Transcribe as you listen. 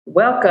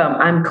Welcome.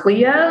 I'm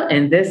Cleo,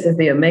 and this is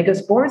the Omega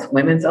Sports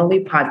Women's Only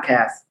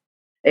podcast,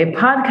 a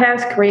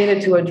podcast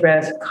created to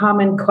address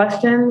common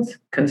questions,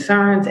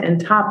 concerns,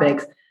 and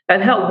topics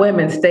that help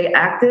women stay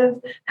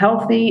active,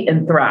 healthy,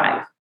 and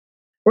thrive.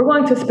 We're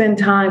going to spend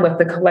time with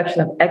the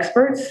collection of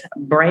experts,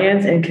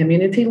 brands, and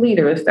community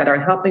leaders that are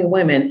helping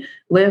women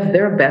live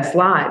their best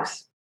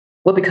lives.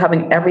 We'll be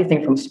covering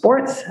everything from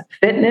sports,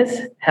 fitness,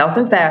 health,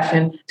 and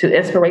fashion to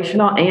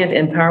inspirational and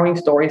empowering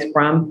stories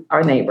from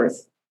our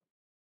neighbors.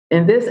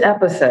 In this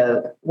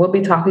episode, we'll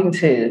be talking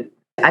to,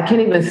 I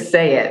can't even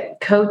say it,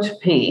 Coach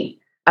P.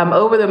 I'm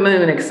over the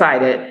moon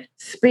excited.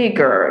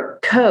 Speaker,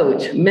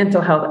 coach,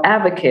 mental health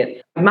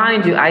advocate.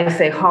 Mind you, I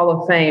say Hall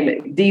of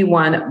Fame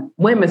D1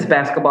 women's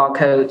basketball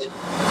coach.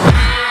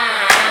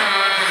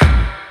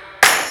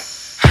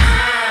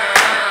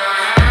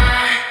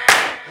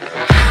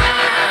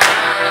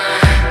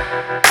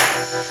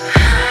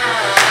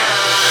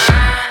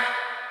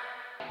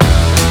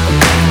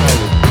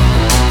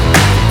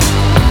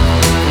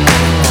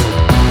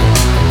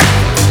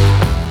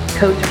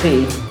 Coach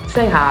P,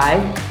 say hi.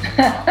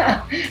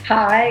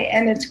 Hi,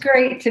 and it's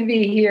great to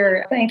be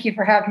here. Thank you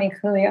for having me,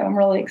 Cleo. I'm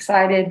really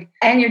excited.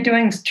 And you're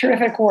doing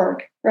terrific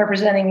work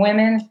representing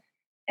women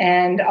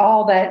and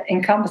all that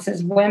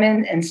encompasses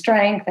women and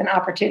strength and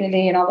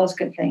opportunity and all those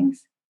good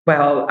things.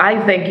 Well, I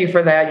thank you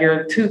for that.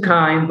 You're too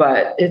kind,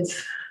 but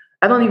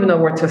I don't even know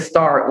where to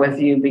start with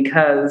you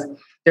because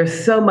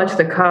there's so much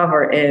to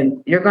cover,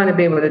 and you're going to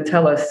be able to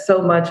tell us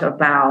so much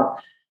about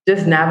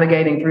just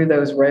navigating through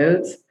those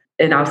roads.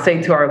 And I'll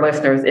say to our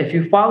listeners, if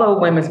you follow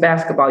women's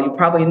basketball, you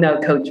probably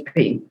know Coach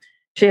P.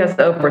 She has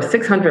over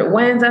 600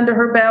 wins under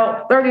her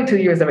belt, 32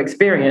 years of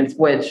experience,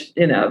 which,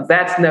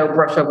 that's no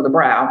brush over the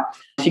brow.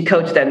 She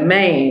coached at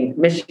Maine,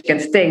 Michigan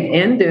State,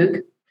 and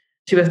Duke.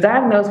 She was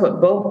diagnosed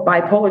with both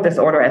bipolar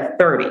disorder at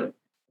 30,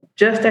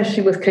 just as she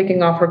was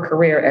kicking off her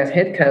career as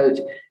head coach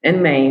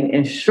in Maine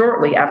and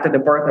shortly after the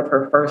birth of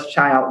her first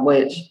child,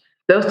 which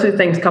those two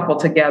things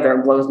coupled together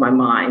blows my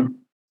mind.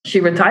 She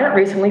retired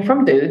recently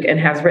from Duke and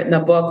has written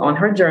a book on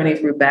her journey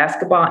through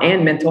basketball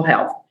and mental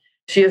health.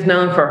 She is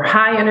known for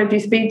high energy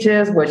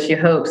speeches, which she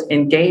hopes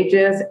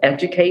engages,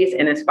 educates,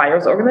 and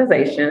inspires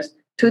organizations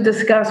to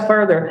discuss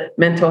further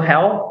mental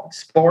health,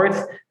 sports,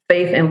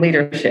 faith, and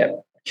leadership.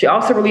 She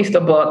also released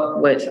a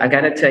book, which I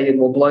got to tell you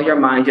will blow your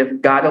mind.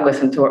 You've got to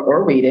listen to it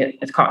or read it.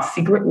 It's called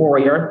Secret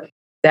Warrior,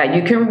 that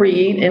you can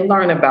read and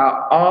learn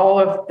about all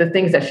of the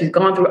things that she's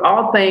gone through,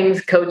 all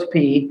things Coach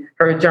P,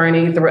 her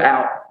journey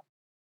throughout.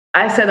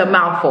 I said a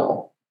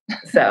mouthful.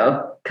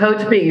 So,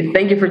 Coach P,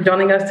 thank you for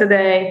joining us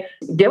today.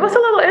 Give us a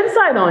little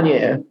insight on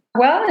you.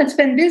 Well, it's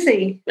been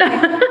busy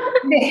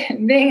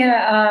being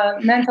a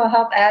mental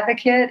health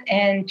advocate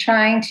and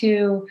trying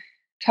to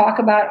talk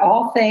about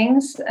all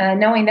things,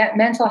 knowing that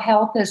mental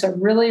health is a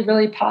really,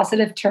 really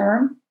positive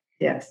term.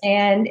 Yes.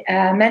 And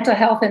mental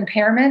health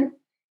impairment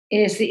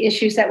is the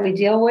issues that we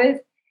deal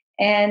with.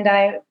 And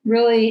I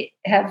really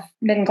have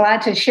been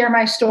glad to share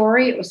my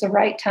story. It was the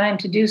right time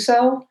to do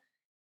so.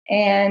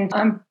 And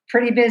I'm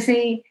pretty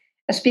busy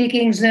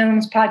speaking,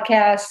 Zooms,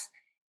 podcasts,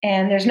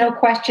 and there's no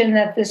question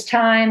that this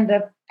time,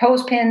 the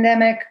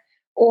post-pandemic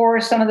or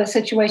some of the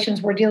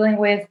situations we're dealing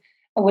with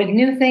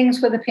new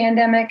things with the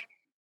pandemic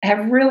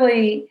have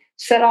really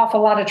set off a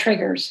lot of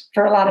triggers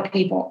for a lot of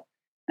people.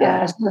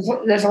 Yeah.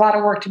 So there's a lot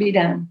of work to be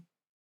done.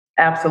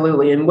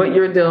 Absolutely. And what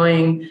you're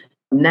doing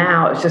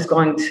now is just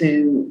going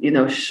to,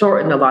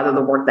 shorten a lot of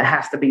the work that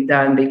has to be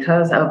done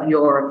because of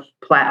your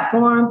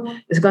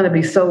platform. It's going to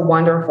be so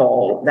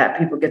wonderful that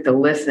people get to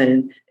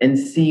listen and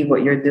see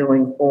what you're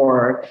doing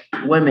for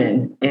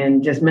women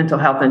and just mental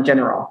health in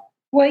general.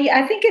 Well, yeah,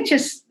 I think it's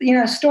just,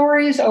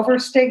 stories over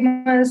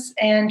stigmas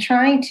and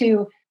trying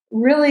to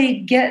really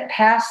get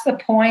past the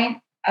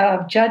point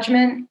of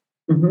judgment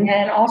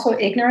and also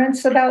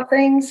ignorance about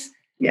things.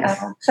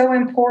 Yes. So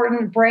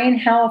important. Brain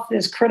health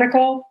is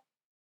critical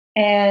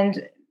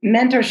and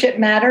mentorship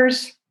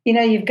matters.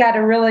 You've got to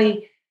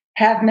really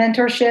have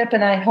mentorship,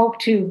 and I hope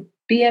to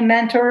be a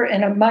mentor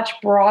in a much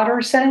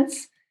broader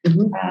sense,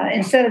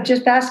 instead of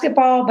just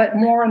basketball, but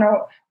more in a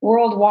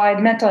worldwide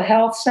mental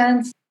health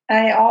sense.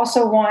 I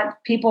also want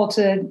people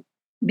to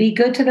be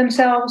good to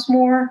themselves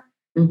more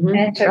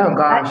and to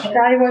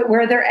evaluate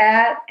where they're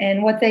at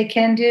and what they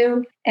can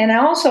do. And I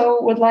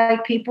also would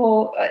like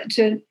people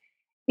to,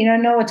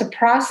 know it's a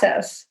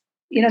process.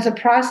 It's a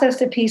process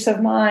to peace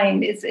of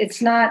mind.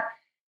 It's not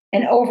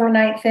an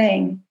overnight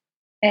thing.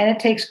 And it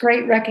takes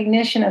great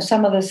recognition of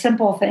some of the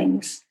simple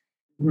things.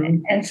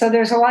 And so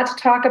there's a lot to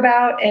talk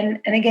about. And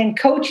again,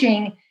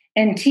 coaching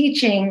and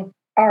teaching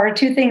are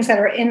two things that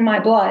are in my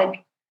blood.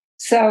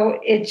 So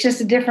it's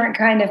just a different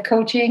kind of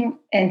coaching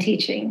and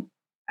teaching.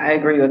 I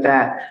agree with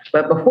that.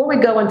 But before we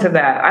go into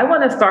that, I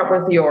want to start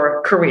with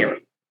your career.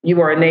 You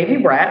were a Navy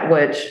brat,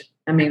 which,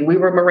 we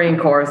were Marine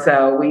Corps,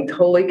 so we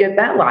totally get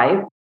that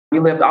life.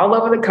 You lived all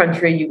over the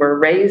country. You were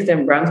raised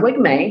in Brunswick,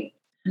 Maine.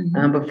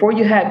 Before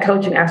you had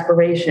coaching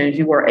aspirations,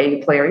 you were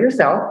a player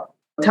yourself.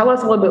 Tell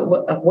us a little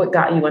bit of what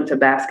got you into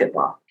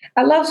basketball.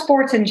 I love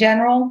sports in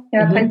general.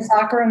 I played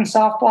soccer and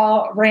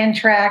softball, ran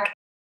track.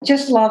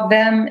 just loved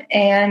them.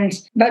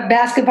 But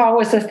basketball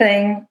was the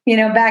thing,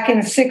 back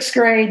in sixth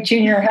grade,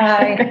 junior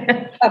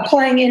high,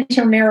 playing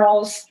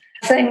intramurals,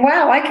 saying,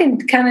 wow, I can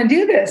kind of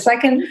do this. I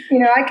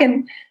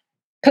can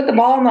put the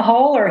ball in the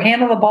hole or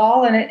handle the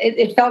ball. And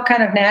it felt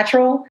kind of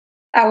natural.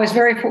 I was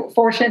very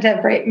fortunate to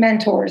have great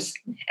mentors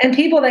and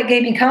people that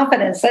gave me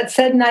confidence, that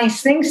said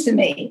nice things to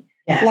me.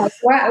 Yes.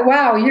 Like,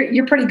 wow,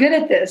 you're pretty good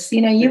at this.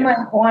 You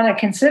might want to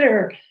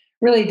consider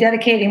really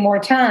dedicating more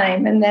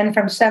time. And then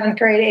from seventh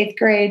grade, eighth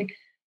grade,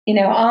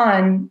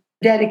 on,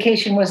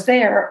 dedication was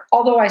there.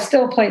 Although I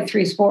still played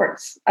 3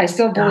 sports. I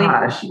still believe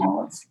in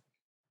balance.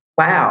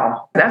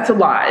 Wow, that's a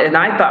lot. And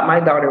I thought my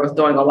daughter was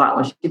doing a lot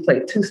when she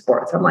played 2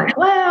 sports. I'm like,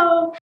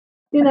 well,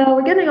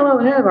 we're getting a little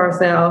ahead of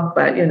ourselves,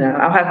 but,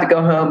 I'll have to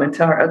go home and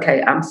tell her,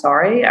 okay, I'm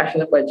sorry. I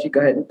should have let you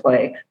go ahead and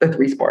play the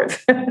 3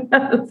 sports.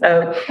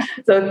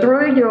 so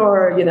through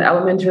your,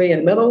 elementary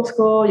and middle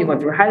school, you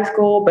went through high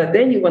school, but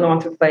then you went on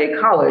to play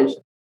college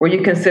where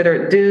you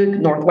considered Duke,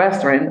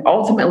 Northwestern,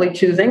 ultimately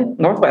choosing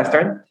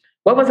Northwestern.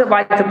 What was it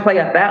like to play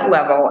at that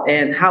level,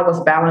 and how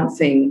was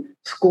balancing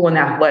school and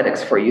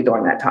athletics for you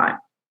during that time?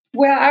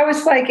 Well, I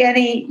was like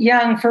any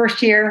young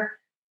first year,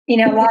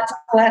 lots of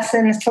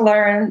lessons to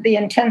learn, the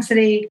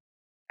intensity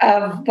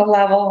of the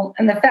level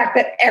and the fact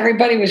that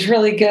everybody was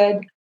really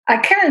good. I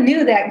kind of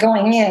knew that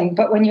going in,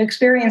 but when you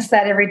experience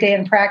that every day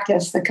in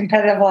practice, the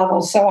competitive level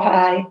is so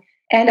high.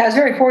 And I was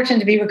very fortunate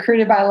to be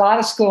recruited by a lot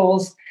of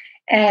schools.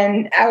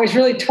 And I was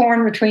really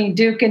torn between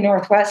Duke and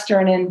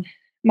Northwestern. And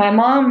my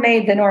mom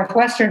made the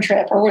Northwestern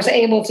trip, or was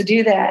able to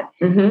do that.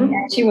 Mm-hmm.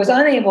 And she was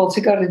unable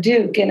to go to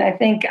Duke. And I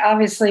think,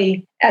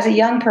 obviously, as a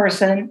young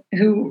person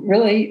who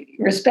really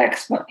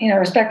respect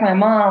my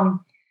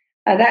mom,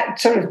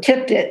 that sort of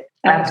tipped it.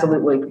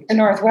 Absolutely. To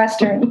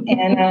Northwestern.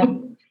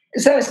 And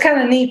so it's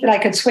kind of neat that I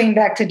could swing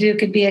back to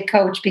Duke and be a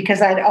coach,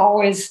 because I'd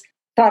always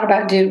thought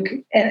about Duke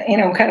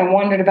and, kind of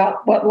wondered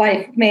about what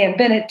life may have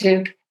been at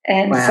Duke.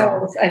 And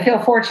So I feel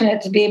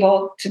fortunate to be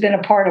able to have been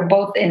a part of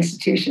both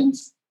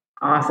institutions.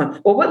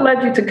 Awesome. Well, what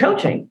led you to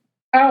coaching?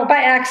 Oh, by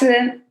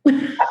accident.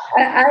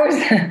 I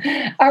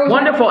was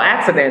Wonderful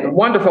accident.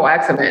 Wonderful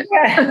accident.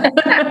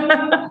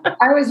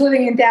 I was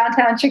living in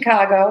downtown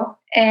Chicago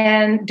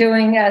and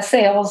doing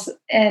sales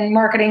and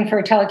marketing for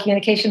a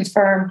telecommunications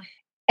firm.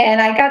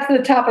 And I got to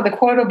the top of the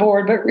quota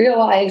board, but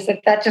realized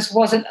that just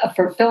wasn't a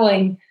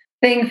fulfilling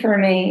thing for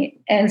me.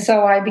 And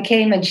so I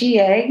became a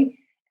GA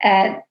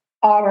at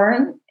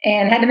Auburn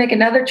and had to make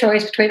another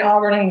choice between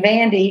Auburn and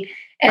Vandy.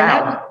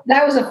 And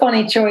that was a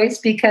funny choice,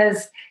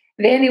 because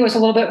Vandy was a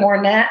little bit more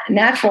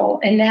natural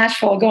in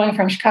Nashville, going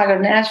from Chicago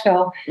to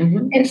Nashville.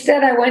 Mm-hmm.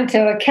 Instead, I went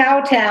to a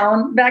cow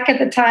town. Back at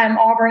the time,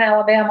 Auburn,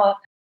 Alabama,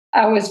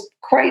 I was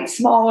quite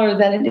smaller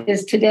than it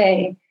is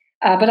today.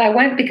 But I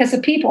went because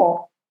of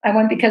people. I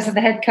went because of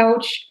the head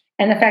coach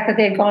and the fact that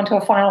they had gone to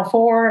a Final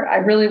Four. I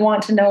really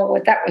wanted to know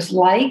what that was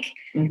like,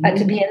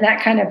 to be in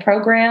that kind of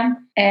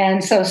program.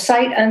 And so,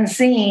 sight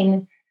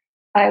unseen,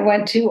 I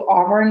went to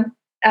Auburn,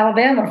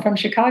 Alabama from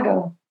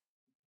Chicago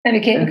and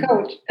became a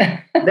coach.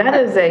 That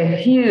is a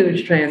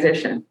huge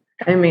transition.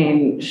 I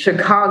mean,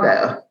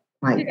 Chicago,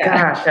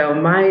 gosh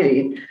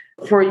almighty.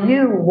 For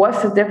you,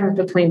 what's the difference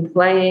between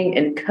playing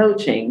and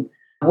coaching,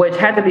 which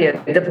had to be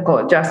a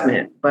difficult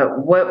adjustment, but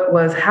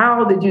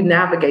how did you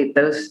navigate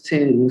those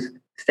 2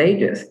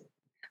 stages?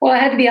 Well, I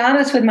had to be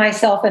honest with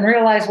myself and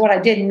realize what I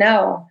didn't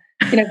know.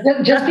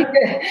 Just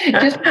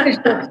because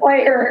you're a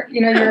player,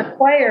 you're a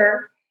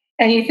player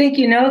and you think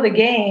you know the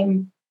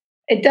game,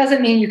 it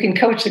doesn't mean you can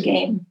coach the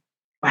game.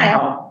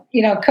 Wow.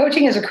 And,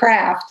 coaching is a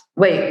craft.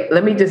 Wait,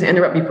 let me just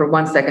interrupt you for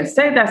 1 second.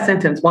 Say that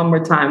sentence one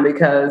more time,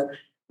 because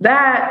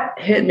that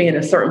hit me in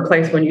a certain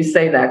place when you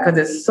say that, because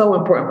it's so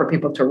important for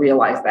people to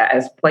realize that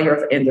as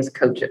players and as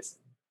coaches.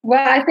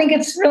 Well, I think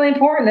it's really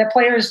important that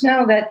players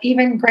know that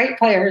even great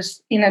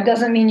players,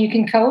 doesn't mean you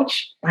can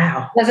coach.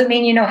 Wow. Doesn't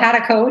mean you know how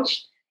to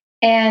coach.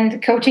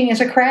 And coaching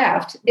is a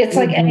craft. It's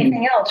like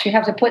anything else. You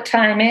have to put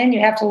time in. You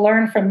have to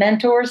learn from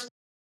mentors.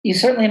 You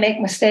certainly make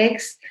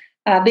mistakes.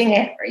 Being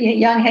a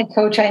young head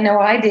coach, I know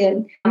I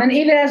did. And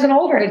even as an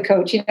older head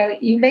coach,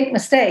 you make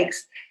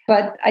mistakes.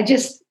 But I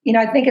just,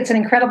 I think it's an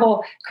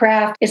incredible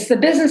craft. It's the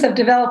business of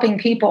developing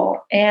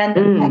people.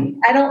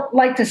 And I don't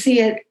like to see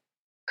it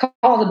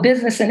called a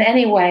business in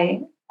any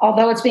way,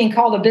 although it's being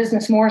called a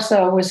business more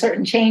so with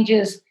certain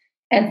changes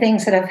and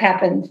things that have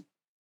happened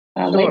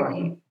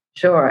lately.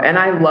 Sure. And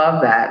I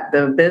love that.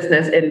 The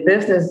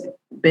business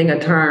being a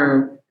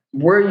term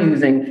we're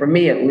using, for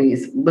me at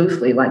least,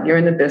 loosely, like you're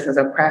in the business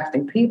of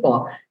crafting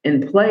people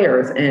and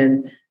players,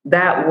 and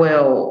that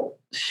will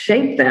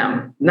shape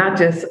them, not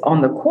just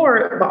on the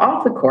court, but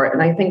off the court.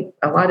 And I think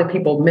a lot of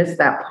people miss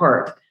that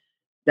part,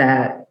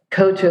 that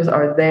coaches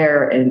are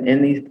there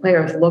and these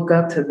players look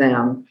up to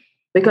them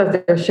because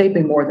they're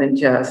shaping more than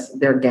just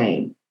their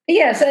game.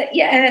 Yes.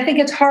 And I think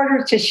it's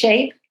harder to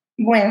shape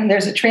when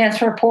there's a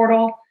transfer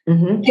portal.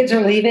 Kids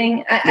are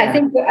leaving. I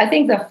think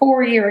the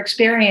 4-year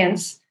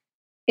experience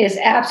is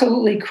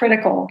absolutely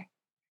critical.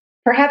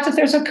 Perhaps if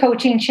there's a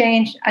coaching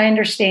change, I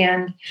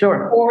understand.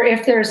 Sure. Or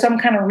if there's some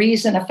kind of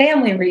reason, a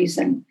family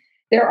reason,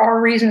 there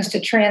are reasons to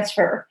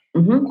transfer.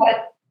 Mm-hmm.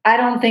 But I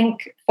don't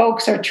think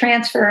folks are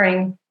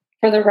transferring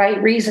for the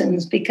right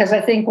reasons, because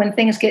I think when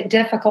things get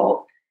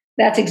difficult,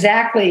 that's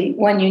exactly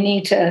when you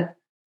need to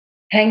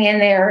hang in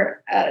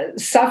there.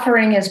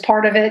 Suffering is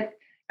part of it.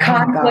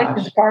 Conflict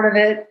is part of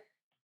it.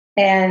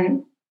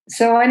 And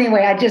so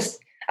anyway,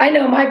 I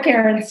know my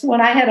parents,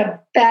 when I had a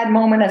bad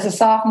moment as a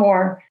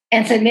sophomore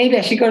and said, maybe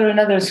I should go to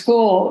another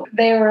school,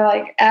 they were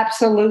like,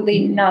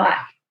 absolutely not.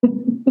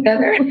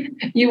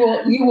 You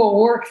will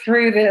work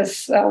through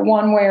this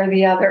one way or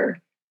the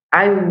other.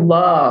 I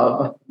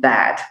love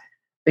that,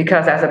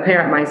 because as a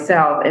parent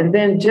myself, and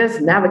then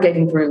just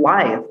navigating through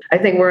life, I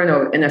think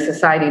we're in a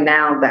society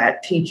now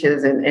that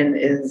teaches and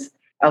is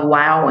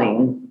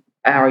allowing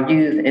our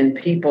youth and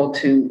people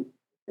to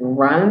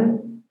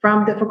run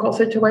from difficult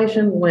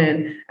situations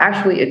when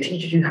actually it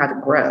teaches you how to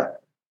grow.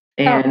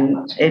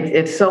 And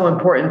it's so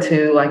important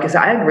to, like I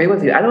said, I agree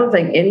with you. I don't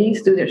think any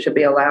student should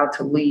be allowed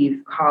to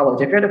leave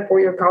college. If you're at a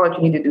 4-year college,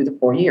 you need to do the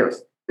 4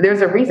 years.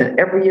 There's a reason.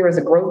 Every year is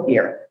a growth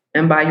year.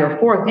 And by your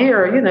 4th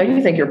year,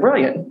 you think you're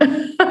brilliant.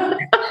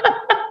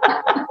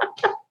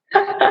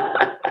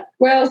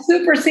 Well,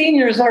 super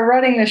seniors are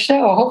running the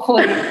show,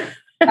 hopefully,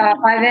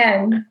 by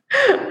then.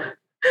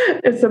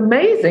 It's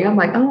amazing. I'm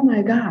like, oh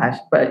my gosh.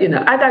 But,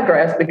 I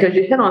digress, because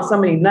you hit on so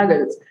many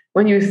nuggets.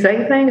 When you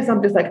say things,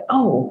 I'm just like,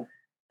 oh,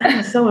 that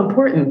is so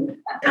important.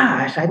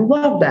 Gosh, I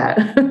love that.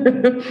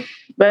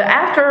 But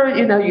after,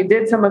 you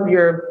did some of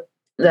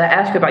I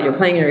asked you about your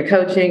playing and your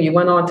coaching. You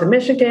went on to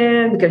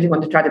Michigan because you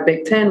wanted to try the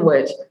Big Ten,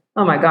 which,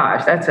 oh my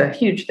gosh, that's a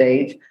huge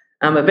stage.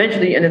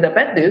 Eventually you ended up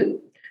at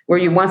Duke, where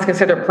you once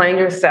considered playing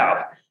yourself.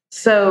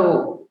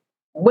 So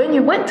when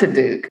you went to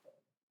Duke,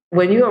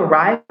 when you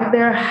arrived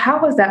there, how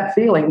was that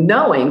feeling,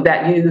 knowing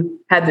that you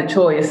had the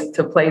choice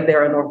to play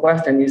there at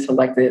Northwestern? You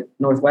selected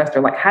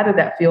Northwestern. Like, how did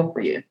that feel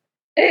for you?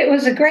 It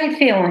was a great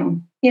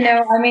feeling.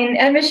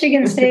 At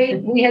Michigan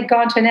State, we had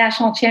gone to a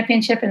national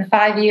championship in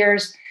 5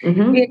 years.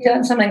 Mm-hmm. We had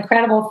done some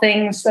incredible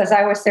things as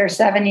I was there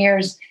 7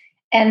 years.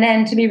 And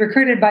then to be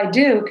recruited by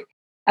Duke,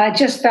 I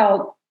just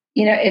felt,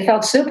 it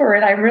felt super.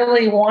 And I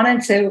really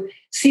wanted to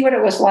see what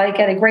it was like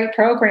at a great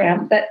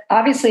program that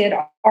obviously had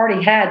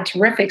already had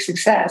terrific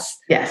success.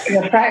 Yes.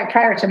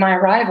 Prior to my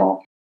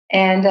arrival.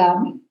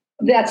 And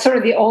that's sort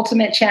of the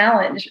ultimate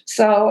challenge.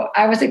 So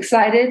I was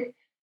excited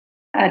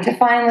to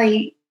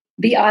finally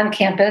be on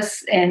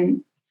campus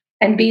and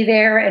be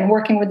there and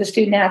working with the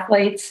student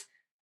athletes.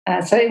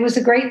 So it was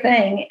a great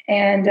thing,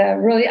 and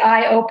really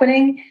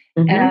eye-opening,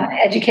 mm-hmm.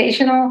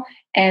 Educational,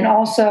 and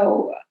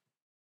also,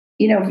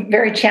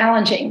 very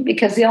challenging,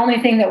 because the only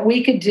thing that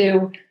we could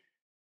do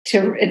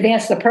to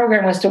advance the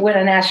program was to win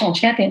a national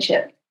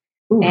championship.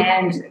 Ooh.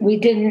 And we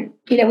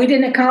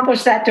didn't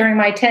accomplish that during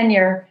my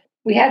tenure.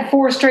 We had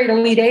 4 straight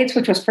Elite Eights,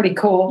 which was pretty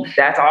cool.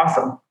 That's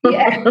awesome.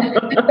 Yeah.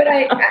 But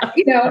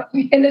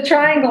in the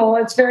triangle,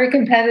 it's very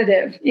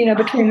competitive,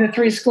 between the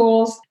 3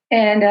 schools.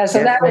 And so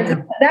yes,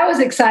 that was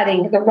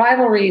exciting. The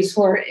rivalries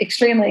were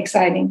extremely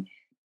exciting,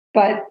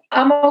 but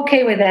I'm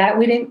okay with that.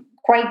 We didn't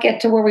quite get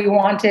to where we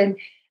wanted,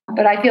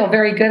 but I feel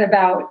very good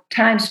about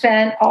time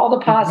spent, all the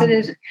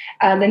positives,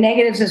 mm-hmm. The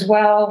negatives as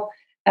well.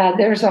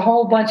 There's a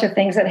whole bunch of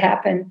things that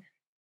happen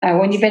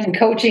when you've been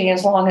coaching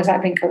as long as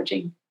I've been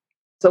coaching.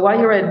 So while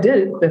you were at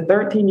Duke, the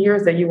 13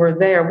 years that you were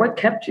there, what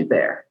kept you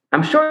there?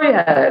 I'm sure you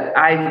had,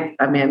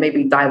 I mean,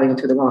 maybe diving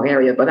into the wrong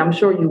area, but I'm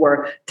sure you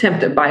were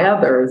tempted by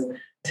others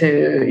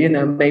to,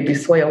 maybe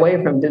sway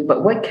away from Duke,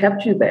 but what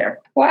kept you there?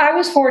 Well, I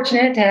was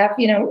fortunate to have,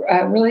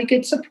 really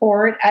good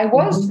support. I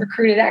was mm-hmm.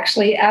 recruited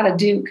actually out of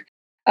Duke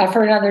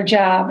for another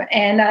job.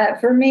 And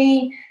for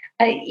me,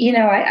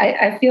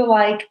 I feel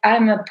like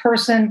I'm a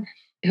person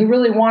who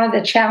really wanted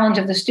the challenge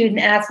of the student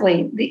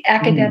athlete, the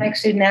academic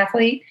student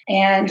athlete.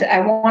 And I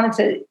wanted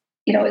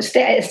to,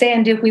 stay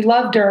in Duke. We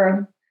love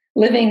Durham,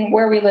 living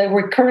where we live.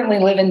 We currently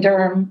live in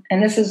Durham,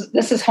 and this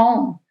is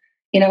home,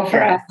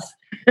 for us.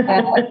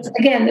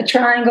 Again, the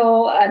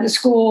triangle, the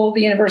school,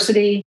 the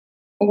university,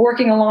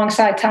 working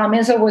alongside Tom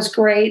Izzo was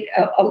great.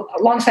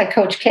 Alongside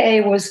Coach K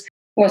was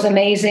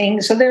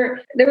amazing. So there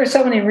were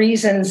so many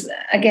reasons.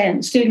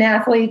 Again, student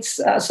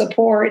athletes,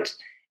 support,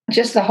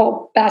 just the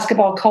whole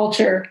basketball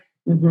culture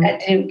mm-hmm.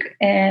 at Duke,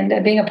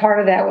 and being a part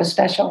of that was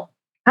special.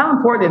 How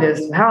important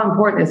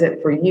is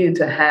it for you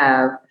to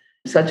have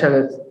such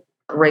a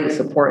great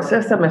support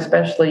system,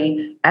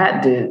 especially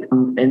at Duke,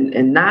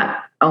 and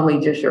not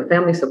only just your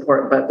family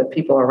support, but the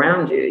people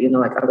around you,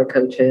 like other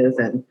coaches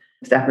and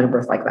staff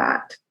members like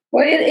that?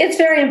 Well, it's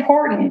very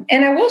important.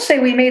 And I will say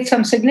we made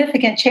some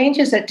significant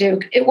changes at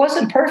Duke. It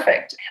wasn't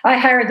perfect. I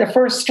hired the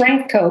first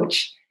strength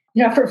coach,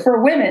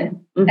 for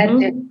women mm-hmm. at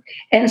Duke.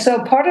 And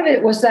so part of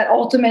it was that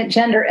ultimate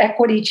gender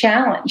equity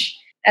challenge.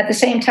 At the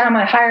same time,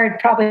 I hired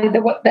probably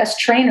the best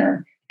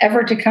trainer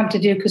ever to come to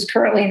Duke, who's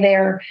currently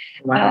there.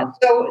 Wow.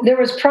 So there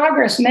was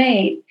progress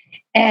made.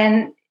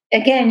 And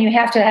again, you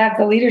have to have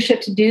the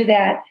leadership to do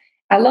that.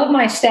 I love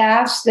my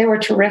staffs. They were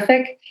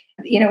terrific.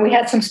 We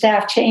had some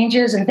staff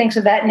changes and things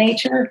of that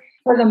nature.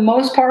 For the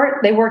most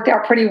part, they worked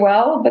out pretty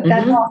well, but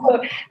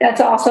mm-hmm.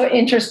 that's also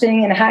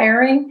interesting in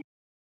hiring.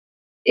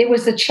 it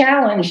was the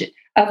challenge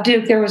of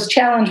Duke. There was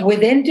challenge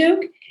within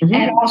Duke,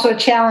 and also a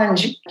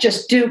challenge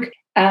just Duke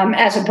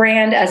as a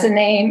brand, as a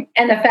name,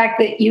 and the fact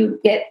that you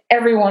get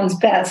everyone's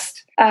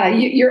best.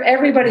 You're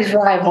everybody's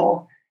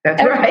rival.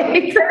 That's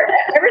right.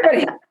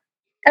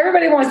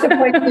 Everybody wants to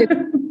play Duke.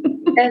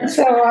 And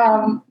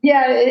so,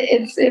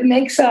 it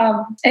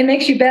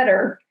makes you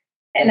better,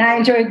 and I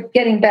enjoy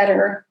getting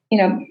better,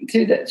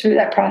 through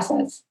that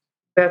process.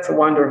 That's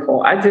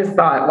wonderful. I just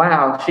thought,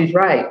 wow, she's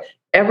right.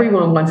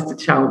 Everyone wants to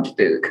challenge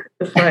Duke.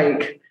 It's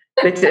like,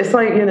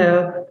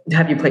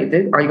 have you played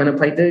Duke? Are you going to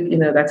play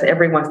Duke? That's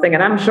everyone's thing.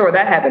 And I'm sure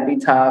that had to be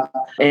tough.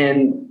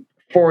 And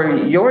for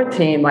your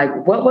team,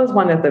 like, what was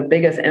one of the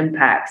biggest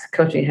impacts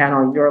coaching had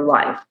on your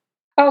life?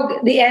 Oh,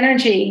 the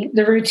energy,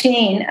 the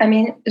routine. I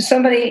mean,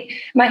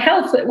 my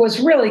health was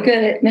really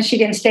good at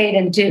Michigan State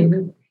and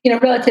Duke,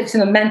 relative to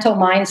the mental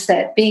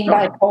mindset, being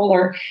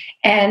bipolar.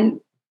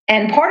 And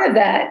part of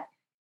that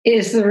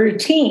is the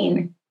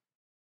routine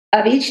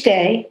of each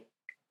day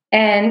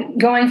and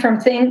going from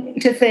thing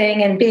to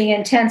thing and being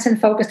intense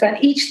and focused on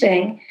each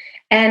thing.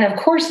 And of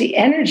course, the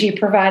energy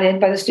provided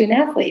by the student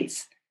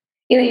athletes.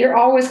 You're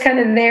always kind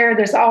of there.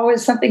 There's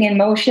always something in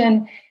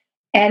motion,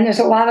 and there's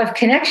a lot of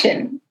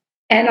connection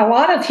and a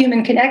lot of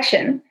human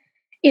connection.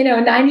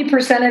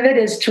 90% of it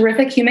is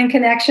terrific human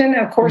connection.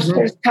 Of course,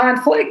 there's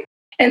conflict.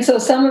 And so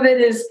some of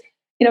it is,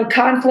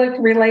 conflict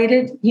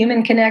related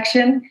human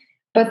connection.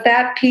 But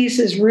that piece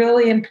is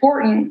really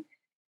important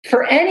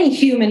for any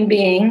human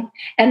being.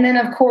 And then,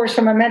 of course,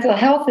 from a mental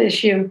health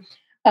issue,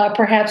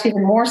 perhaps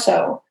even more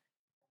so.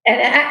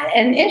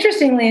 And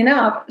interestingly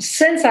enough,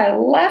 since I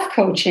left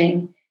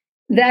coaching,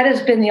 that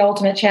has been the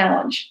ultimate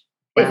challenge.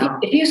 Wow.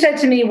 If you said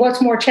to me,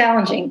 what's more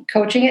challenging,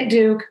 coaching at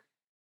Duke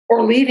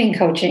or leaving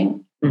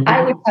coaching,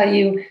 I would tell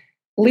you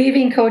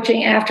leaving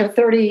coaching after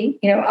 30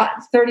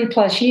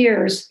 plus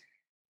years,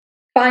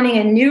 finding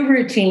a new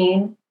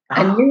routine,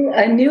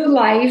 a new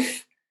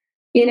life,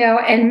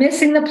 and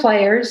missing the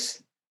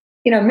players,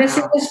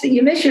 missing this,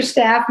 you miss your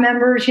staff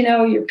members,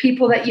 your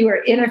people that you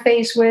are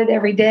interface with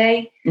every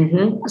day.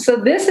 So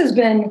this has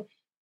been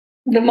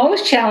the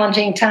most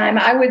challenging time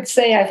I would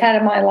say I've had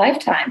in my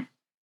lifetime.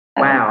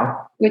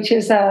 Wow. Which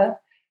is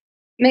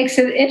makes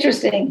it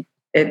interesting.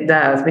 It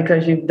does,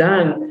 because you've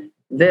done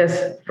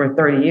this for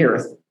 30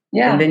 years.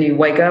 Yeah. And then you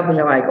wake up and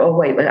you're like, oh,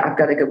 wait, I've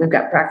got to go. We've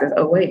got practice.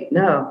 Oh, wait,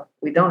 no,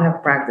 we don't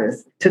have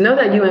practice. To know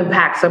that you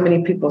impact so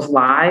many people's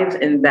lives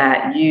and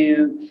that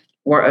you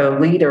were a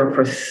leader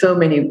for so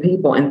many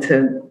people, and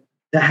to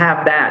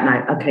have that,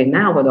 and okay,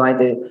 now what do I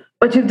do?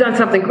 But you've done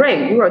something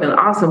great. You wrote an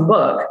awesome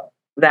book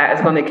that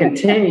is going to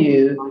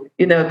continue,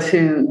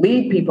 to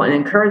lead people and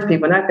encourage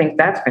people. And I think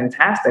that's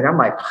fantastic. I'm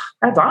like,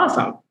 that's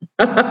awesome.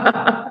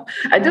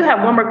 I do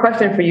have one more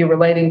question for you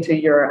relating to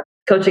your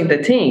coaching the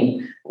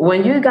team.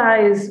 When you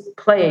guys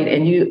played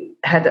and you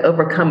had to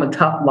overcome a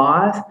tough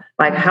loss,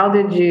 like, how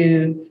did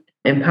you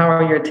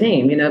empower your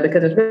team?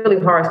 Because it's really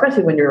hard,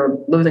 especially when you're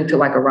losing to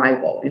like a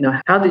rival.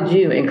 How did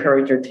you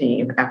encourage your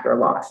team after a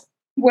loss?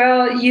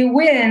 Well, you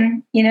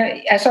win,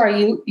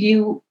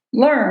 you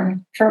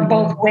learn from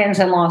both wins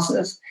and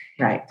losses.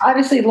 Right.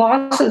 Obviously,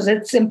 losses,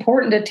 it's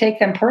important to take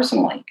them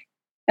personally.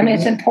 I mean,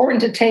 it's important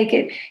to take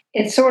it.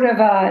 It's sort of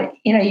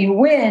you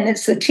win,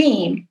 it's the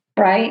team,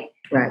 right?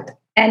 Right.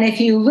 And if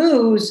you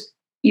lose,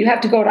 you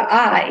have to go to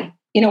I.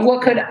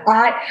 What could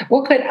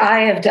I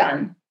have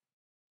done?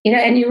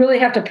 And you really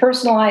have to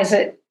personalize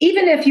it.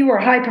 Even if you were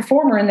a high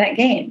performer in that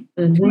game,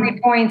 20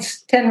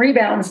 points, 10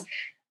 rebounds,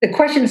 the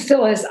question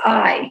still is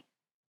I.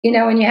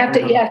 And you have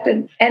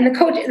to, and the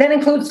coach, that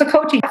includes the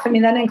coaching. I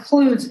mean, that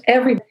includes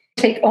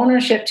take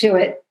ownership to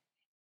it.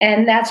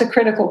 And that's a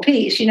critical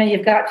piece.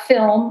 You've got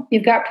film,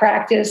 you've got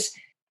practice,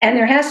 and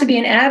there has to be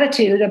an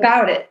attitude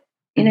about it.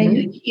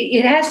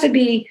 It has to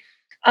be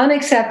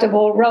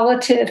unacceptable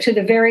relative to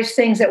the various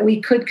things that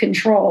we could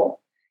control.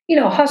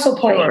 Hustle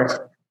plays,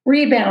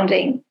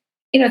 rebounding,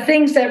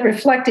 things that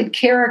reflected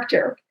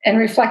character and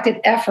reflected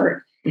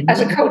effort.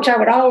 As a coach, I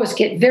would always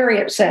get very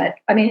upset.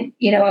 I mean,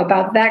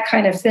 about that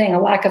kind of thing,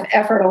 a lack of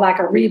effort, a lack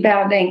of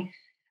rebounding,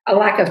 a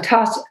lack of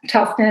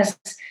toughness.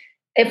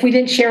 If we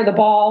didn't share the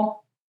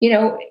ball,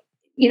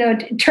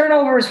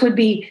 turnovers would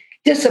be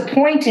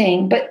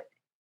disappointing,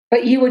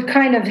 but you would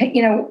kind of,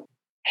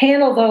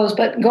 handle those,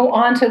 but go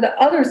on to the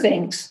other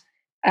things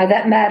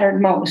that mattered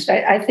most.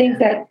 I think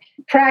that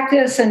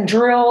practice and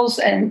drills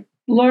and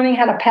learning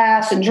how to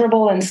pass and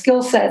dribble and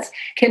skill sets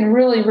can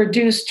really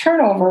reduce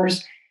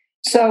turnovers.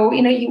 So,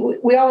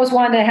 we always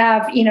want to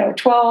have,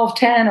 12,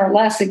 10 or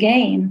less a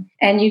game.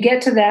 And you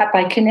get to that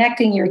by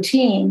connecting your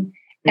team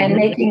and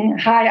making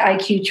high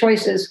IQ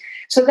choices.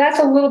 So that's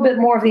a little bit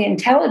more of the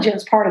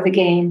intelligence part of the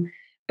game.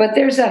 But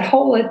there's that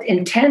whole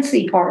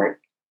intensity part.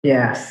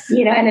 Yes.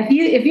 And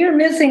if you're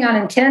missing on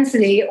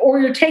intensity, or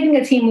you're taking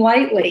a team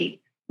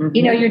lightly,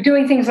 you're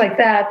doing things like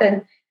that,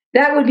 then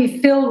that would be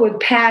filled with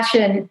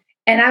passion.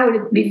 And I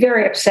would be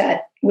very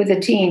upset with a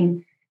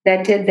team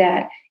that did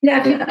that. Now,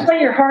 if you play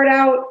your heart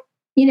out,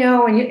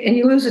 and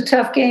you lose a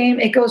tough game,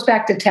 it goes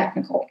back to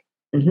technical.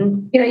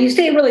 You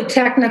stay really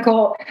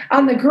technical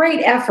on the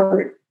great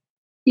effort.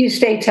 you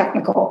stay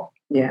technical.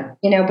 Yeah.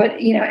 But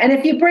and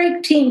if you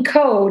break team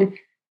code,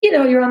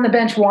 you're on the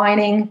bench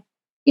whining.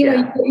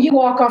 You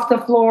walk off the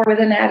floor with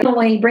an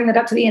attitude, bring it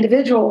up to the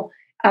individual,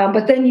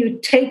 but then you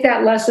take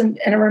that lesson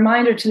and a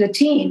reminder to the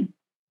team,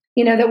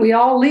 that we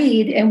all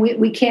lead and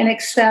we can't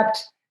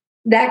accept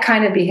that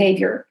kind of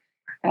behavior.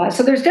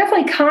 So there's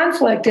definitely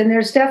conflict and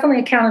there's definitely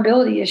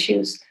accountability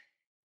issues.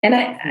 And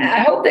I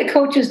hope that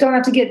coaches don't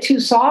have to get too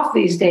soft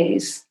these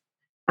days.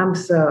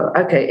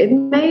 Okay. It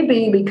may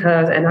be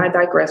because, and I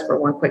digress for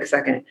one quick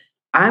second.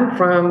 I'm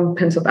from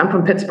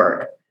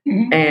Pittsburgh.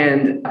 Mm-hmm.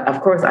 And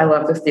of course, I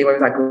love the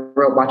Steelers. I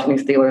grew up watching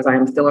the Steelers. I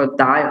am still a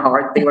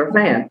diehard Steeler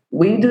fan.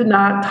 We do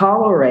not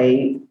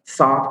tolerate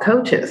soft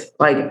coaches.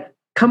 Like,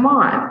 come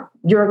on,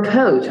 you're a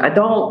coach.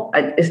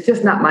 It's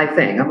just not my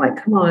thing. I'm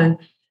like, come on.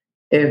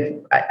 If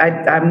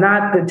I'm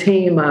not the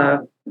team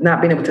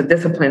not being able to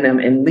discipline them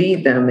and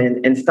lead them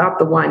and stop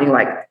the whining,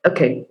 like,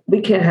 okay,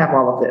 we can't have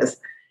all of this.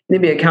 You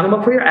need to be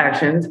accountable for your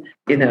actions,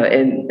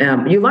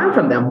 and you learn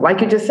from them,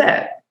 like you just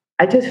said.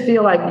 I just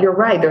feel like you're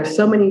right. There's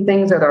so many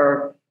things that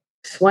are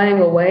swaying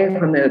away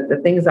from the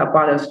things that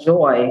brought us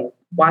joy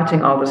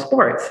watching all the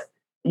sports.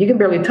 You can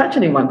barely touch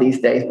anyone these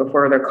days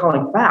before they're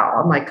calling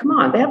foul. I'm like, come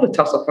on, they have to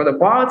tussle for the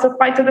ball. It's a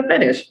fight to the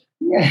finish.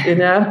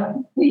 Yeah.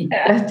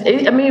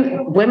 Yeah.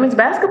 Women's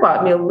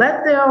basketball,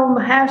 let them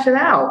hash it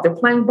out. They're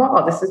playing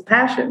ball. This is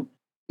passion.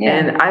 Yeah.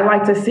 And I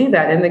like to see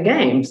that in the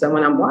game. So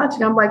when I'm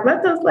watching, I'm like,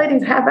 let those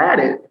ladies have at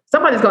it.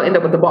 Somebody's going to end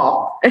up with the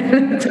ball,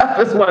 and the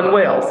toughest one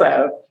will.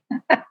 So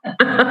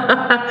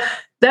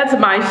that's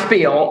my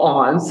spiel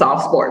on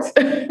soft sports.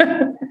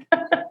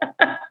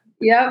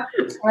 Yep,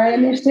 I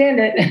understand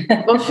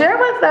it. Well, share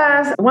with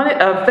us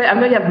I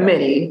know you have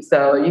many,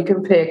 so you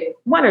can pick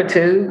one or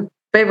two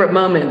favorite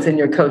moments in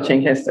your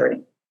coaching history.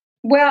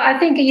 Well, I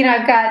think,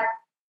 I've got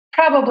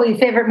probably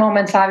favorite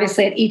moments,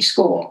 obviously, at each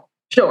school.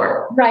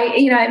 Sure.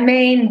 Right. At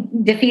Maine,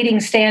 defeating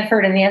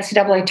Stanford in the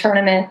NCAA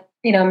tournament.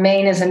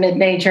 Maine is a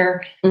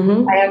mid-major.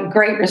 Mm-hmm. I have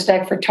great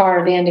respect for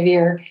Tara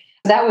Vanderveer.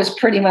 That was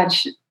pretty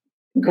much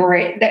a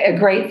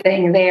great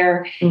thing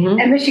there. Mm-hmm.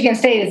 And Michigan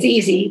State is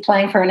easy,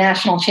 playing for a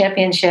national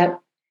championship.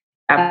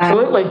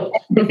 Absolutely.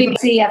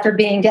 After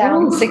being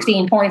down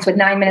 16 points with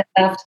 9 minutes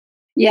left.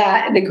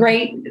 Yeah, the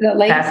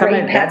late Pat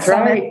Summitt.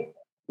 Right.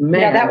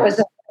 Man. That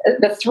was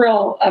the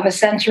thrill of a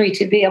century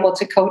to be able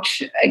to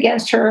coach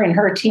against her and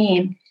her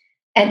team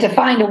and to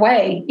find a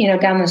way,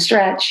 down the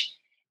stretch.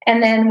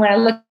 And then when I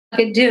look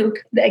at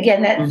Duke,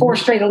 again, that 4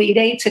 straight Elite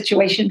Eight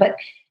situation, but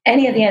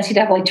any of the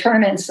NCAA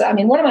tournaments.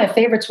 One of my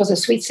favorites was a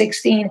Sweet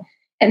 16,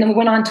 and then we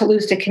went on to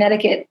lose to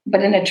Connecticut,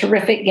 but in a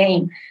terrific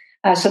game.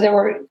 So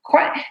there's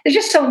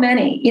just so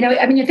many.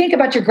 You think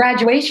about your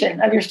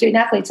graduation of your student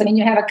athletes.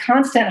 You have a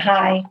constant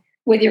high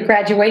with your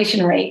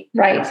graduation rate,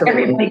 right?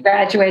 Absolutely. Everybody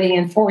graduating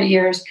in 4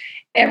 years,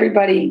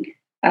 everybody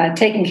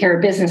taking care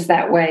of business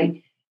that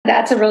way.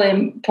 That's a really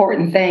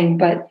important thing.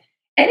 But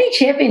any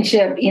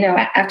championship,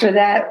 after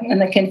that, when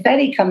the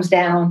confetti comes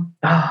down,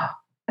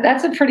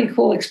 that's a pretty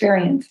cool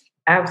experience.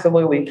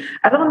 Absolutely.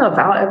 I don't know if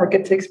I'll ever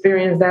get to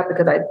experience that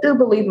because I do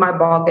believe my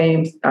ball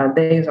games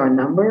days are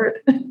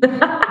numbered.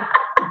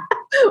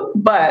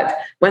 But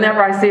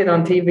whenever I see it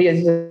on TV,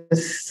 it's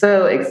just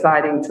so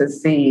exciting to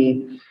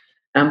see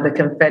the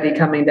confetti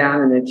coming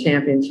down in the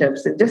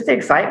championships and just the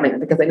excitement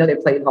because they know they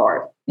played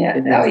hard. Yeah.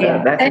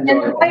 That's and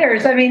the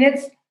players,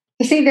 it's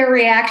to see their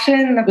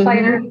reaction, the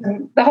players,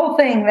 and the whole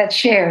thing that's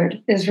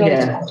shared is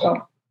really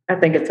special. I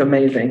think it's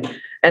amazing.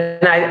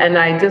 And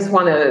I just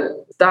want to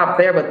stop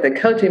there with the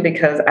coaching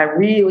because I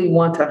really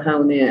want to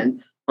hone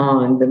in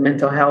on the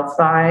mental health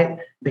side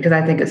because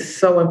I think it's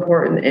so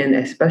important. And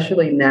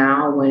especially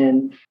now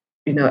when,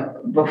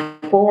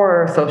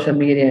 before social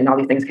media and all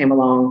these things came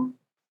along,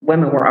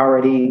 women were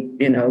already,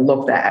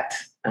 looked at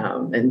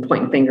and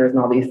pointing fingers and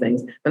all these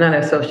things. But now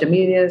that social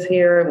media is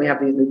here and we have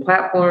these new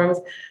platforms,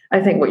 I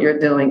think what you're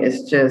doing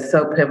is just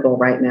so pivotal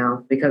right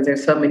now because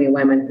there's so many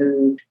women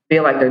who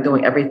feel like they're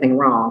doing everything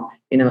wrong,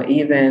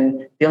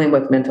 even dealing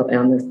with mental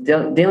illness,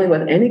 dealing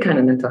with any kind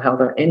of mental health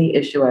or any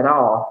issue at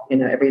all.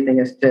 Everything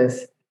is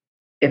just,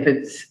 if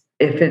it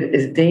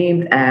is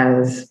deemed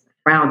as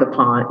frowned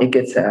upon, it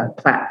gets a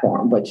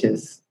platform, which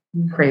is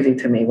crazy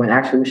to me when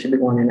actually we should be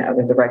going in the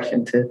other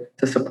direction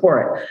to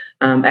support.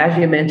 As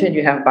you mentioned,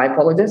 you have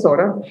bipolar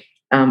disorder,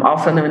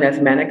 also known as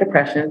manic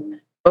depression.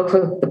 Folks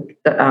with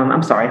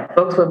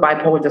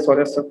bipolar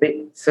disorder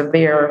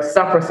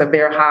suffer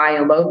severe high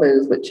and low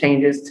moods with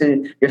changes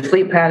to your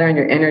sleep pattern,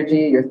 your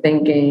energy, your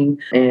thinking,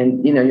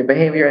 and your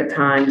behavior at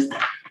times.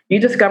 You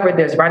discovered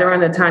this right around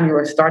the time you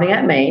were starting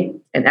at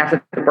Maine and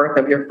after the birth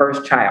of your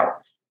first child.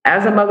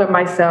 As a mother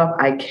myself,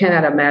 I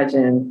cannot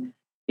imagine,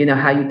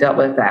 how you dealt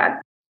with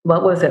that.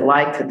 What was it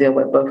like to deal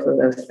with both of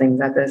those things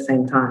at the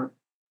same time?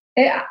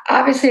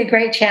 Obviously a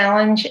great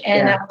challenge,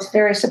 and I was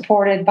very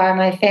supported by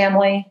my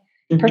family,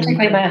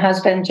 particularly my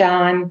husband,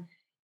 John.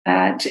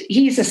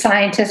 He's a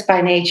scientist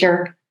by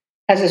nature,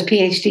 has his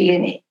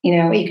PhD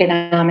in,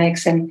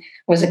 economics, and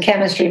was a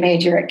chemistry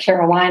major at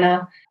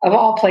Carolina, of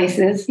all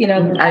places, I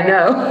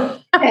know.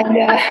 And,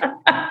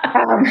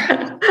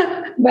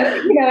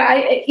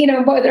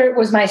 but, whether it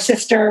was my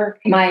sister,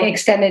 my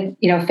extended,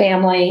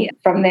 family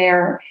from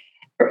there,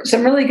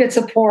 some really good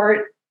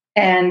support,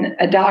 and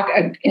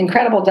an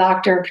incredible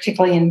doctor,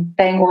 particularly in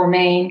Bangor,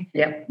 Maine,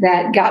 Yep.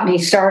 that got me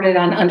started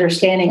on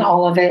understanding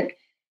all of it.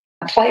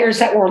 Players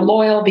that were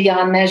loyal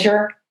beyond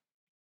measure.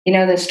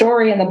 The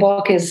story in the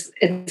book it's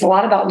a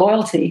lot about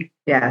loyalty.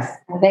 Yes.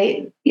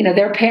 They,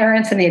 their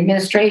parents and the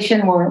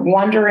administration were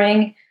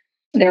wondering.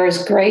 There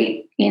was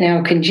great,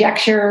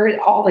 conjecture,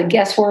 all the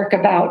guesswork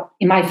about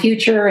my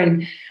future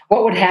and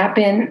what would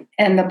happen.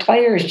 And the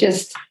players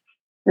just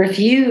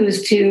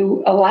refused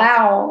to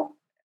allow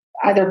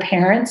either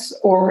parents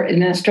or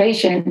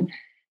administration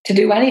to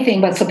do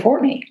anything but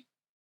support me.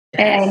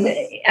 And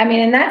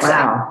and that's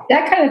wow.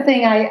 that kind of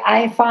thing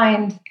I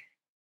find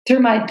through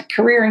my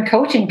career in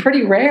coaching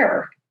pretty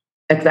rare.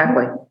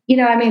 Exactly.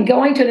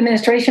 Going to an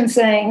administration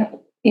saying,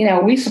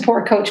 we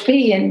support Coach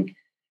P, and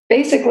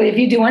basically if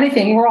you do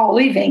anything, we're all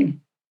leaving.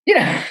 It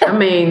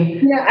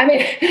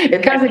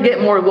doesn't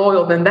get more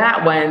loyal than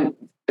that when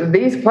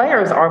these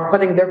players are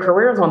putting their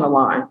careers on the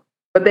line,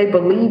 but they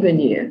believe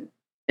in you.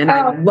 And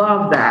I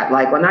love that.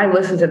 Like when I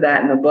listened to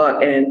that in the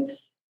book, and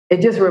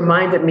it just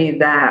reminded me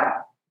that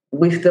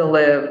we still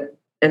live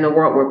in a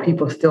world where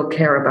people still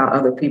care about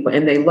other people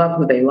and they love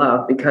who they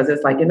love, because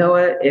it's like, you know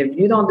what, if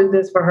you don't do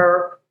this for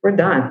her, we're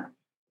done.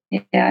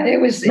 Yeah,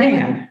 it was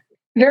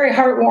very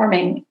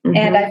heartwarming. Mm-hmm.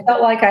 And I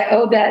felt like I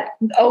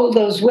owe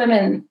those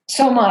women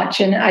so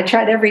much. And I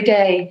tried every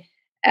day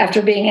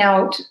after being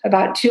out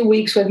about 2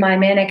 weeks with my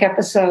manic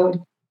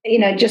episode,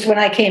 just when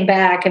I came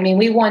back.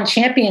 We won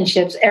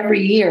championships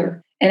every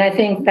year. And I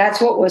think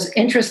that's what was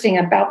interesting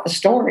about the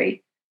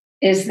story,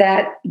 is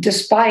that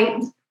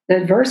despite the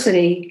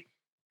adversity,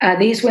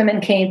 these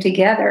women came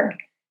together,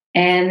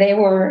 and they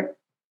were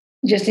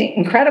just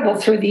incredible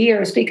through the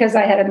years, because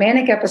I had a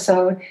manic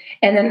episode,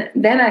 and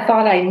then I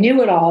thought I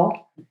knew it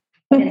all.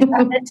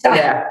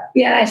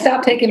 I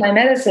stopped taking my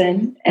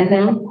medicine. And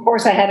then, of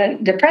course, I had a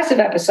depressive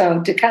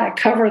episode to kind of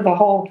cover the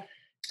whole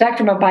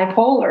spectrum of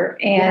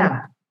bipolar.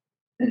 And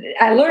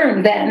I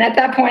learned then, at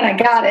that point, I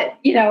got it.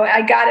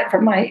 I got it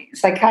from my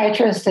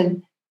psychiatrist,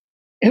 and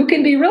who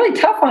can be really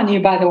tough on you,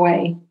 by the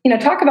way.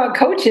 Talk about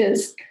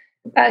coaches.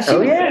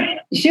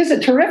 She was a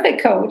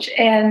terrific coach,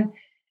 and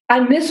I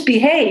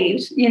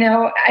misbehaved.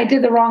 I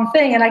did the wrong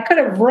thing, and I could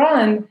have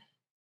run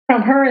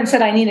from her and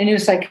said, I need a new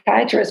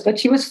psychiatrist, but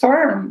she was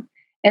firm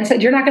and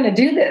said, you're not going to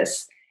do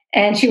this.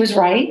 And she was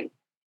right.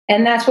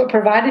 And that's what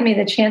provided me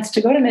the chance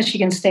to go to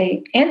Michigan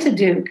State and to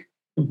Duke,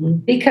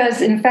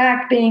 because in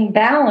fact, being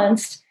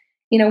balanced,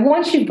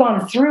 once you've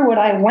gone through what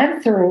I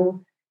went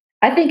through,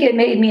 I think it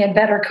made me a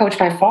better coach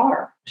by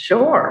far.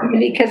 Sure.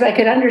 Because I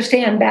could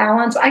understand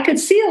balance. I could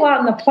see a lot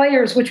in the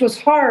players, which was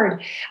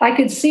hard. I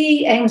could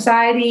see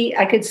anxiety.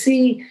 I could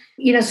see,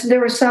 so there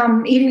were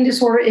some eating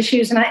disorder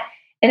issues. And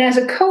as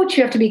a coach,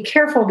 you have to be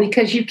careful,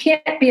 because you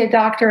can't be a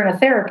doctor and a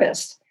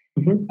therapist.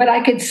 Mm-hmm. But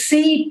I could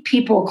see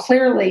people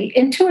clearly,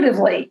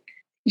 intuitively,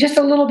 just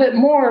a little bit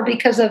more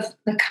because of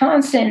the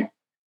constant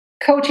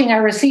coaching I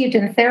received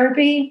in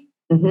therapy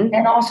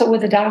and also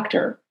with a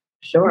doctor.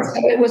 Sure.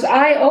 So it was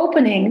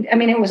eye-opening.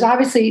 It was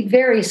obviously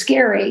very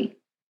scary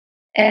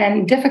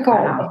and difficult,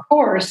 of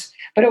course,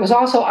 but it was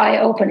also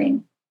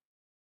eye-opening.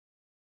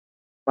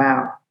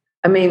 Wow.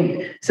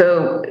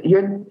 So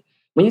when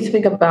you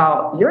speak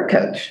about your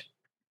coach,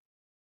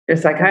 your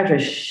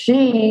psychiatrist,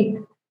 she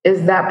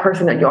is that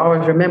person that you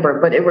always remember.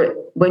 But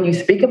when you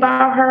speak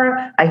about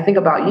her, I think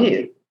about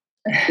you,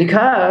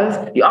 because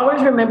you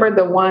always remember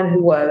the one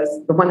who was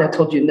the one that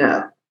told you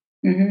no.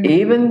 Mm-hmm.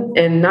 Even,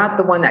 and not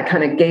the one that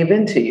kind of gave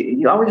in to you.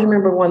 You always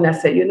remember one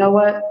that said, you know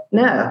what?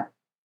 No,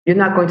 you're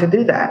not going to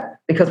do that,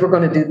 because we're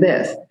going to do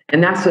this.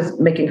 And that's what's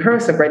making her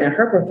so great in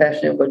her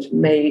profession, which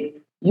made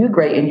you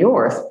great in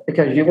yours,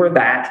 because you were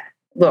that.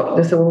 Look,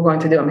 this is what we're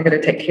going to do. I'm here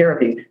to take care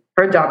of you.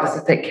 Her job is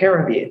to take care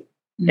of you.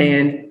 Mm-hmm.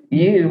 And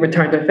you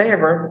returned the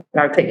favor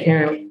by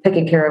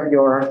taking care of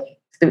your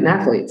student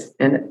athletes.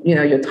 And,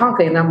 you're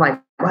talking, and I'm like,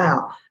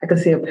 wow, I can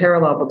see a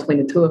parallel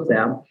between the two of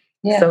them.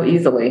 Yeah. So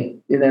easily,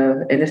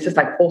 and it's just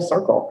like full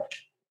circle.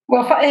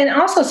 Well, and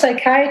also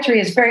psychiatry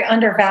is very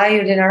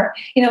undervalued in our,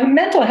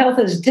 mental health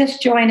is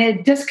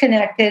disjointed,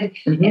 disconnected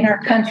in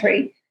our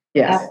country.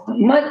 Yes.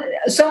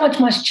 So much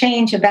must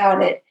change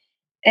about it.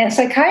 And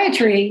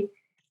psychiatrists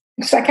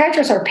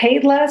are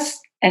paid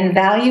less and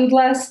valued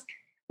less,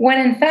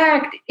 when in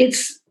fact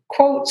it's,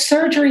 quote,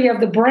 surgery of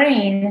the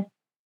brain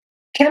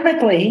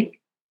chemically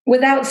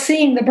without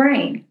seeing the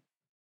brain.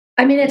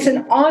 It's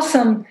an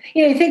awesome,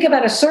 you think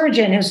about a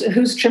surgeon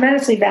who's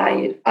tremendously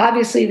valued.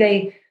 Obviously,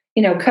 they,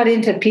 cut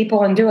into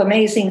people and do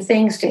amazing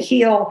things to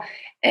heal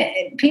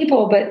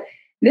people. But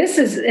this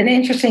is an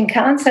interesting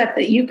concept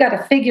that you've got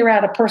to figure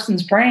out a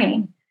person's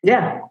brain.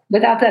 Yeah.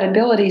 Without that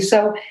ability.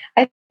 So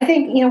I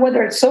think,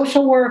 whether it's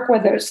social work,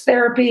 whether it's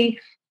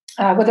therapy,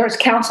 whether it's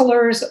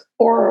counselors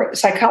or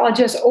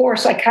psychologists or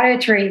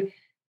psychiatry,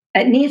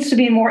 it needs to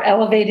be more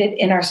elevated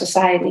in our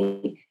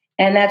society.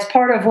 And that's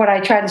part of what I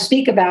try to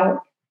speak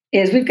about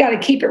is we've got to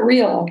keep it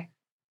real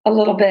a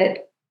little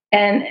bit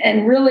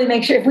and really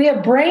make sure if we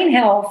have brain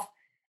health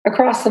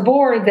across the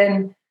board,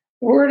 then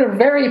we're in a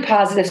very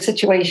positive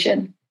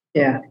situation.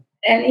 Yeah.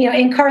 And,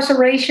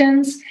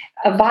 incarcerations,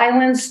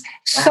 violence,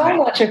 so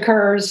much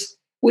occurs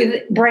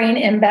with brain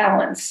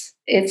imbalance.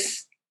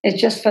 It's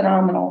just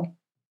phenomenal.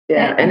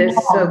 Yeah, and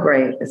it's so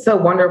great. It's so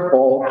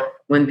wonderful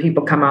when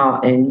people come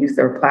out and use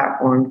their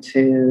platform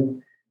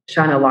to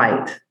shine a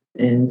light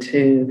and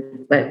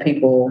to let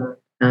people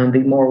be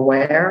more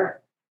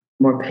aware,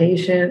 more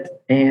patient,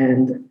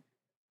 and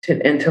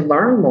to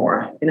learn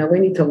more. We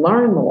need to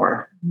learn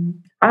more.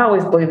 I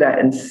always believe that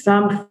in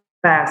some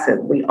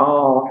facet, we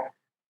all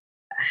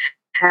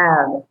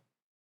have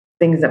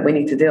things that we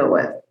need to deal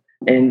with.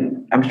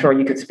 And I'm sure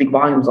you could speak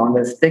volumes on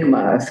the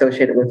stigma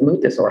associated with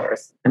mood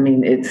disorders. I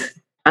mean, it's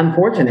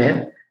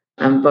unfortunate.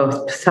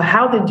 Both. So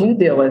how did you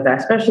deal with that,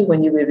 especially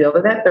when you revealed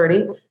it at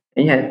 30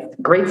 and you had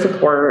great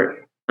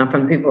support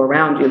from people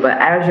around you, but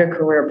as your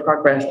career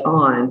progressed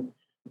on,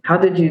 how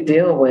did you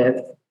deal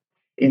with,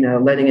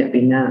 letting it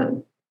be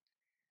known?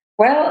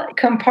 Well,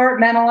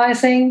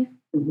 compartmentalizing.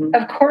 Mm-hmm.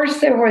 Of course,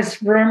 there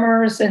was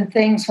rumors and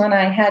things when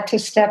I had to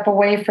step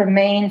away from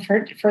Maine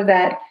for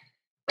that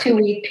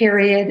 2-week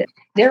period.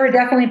 There were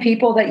definitely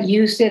people that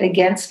used it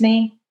against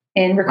me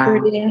in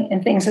recruiting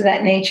and things of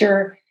that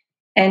nature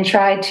and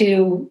tried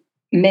to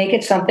make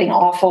it something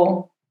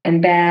awful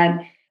and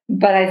bad.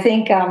 But I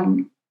think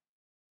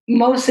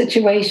most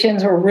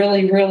situations were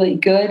really, really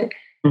good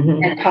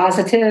and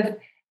positive,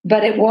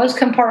 but it was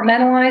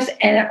compartmentalized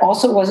and it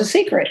also was a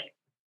secret.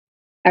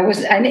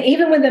 And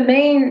even with the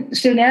Maine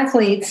student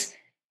athletes,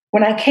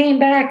 when I came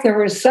back, there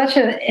was such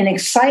an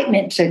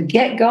excitement to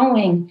get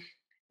going.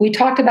 We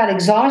talked about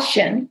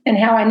exhaustion and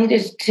how I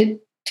needed to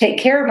take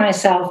care of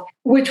myself,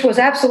 which was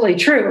absolutely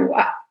true.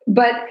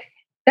 But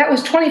that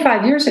was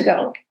 25 years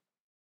ago.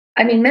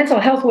 I mean, mental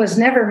health was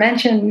never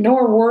mentioned,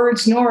 nor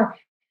words, nor,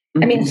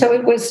 so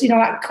it was,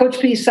 Coach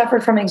P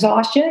suffered from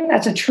exhaustion.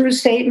 That's a true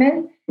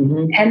statement.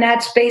 And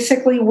that's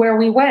basically where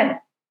we went,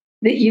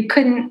 that you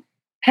couldn't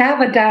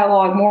have a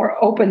dialogue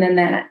more open than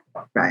that.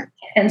 Right.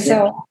 And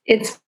so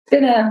it's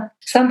been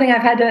something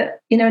I've had to,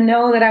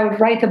 know that I would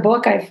write the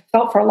book. I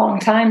felt for a long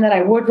time that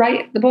I would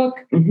write the book.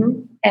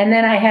 And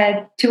then I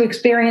had 2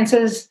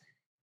 experiences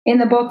in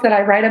the book that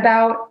I write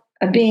about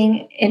of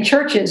being in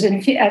churches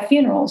and at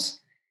funerals.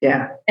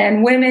 Yeah.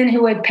 And women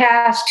who had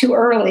passed too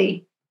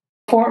early,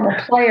 a former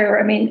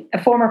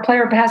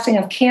player passing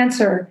of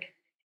cancer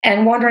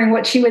and wondering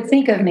what she would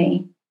think of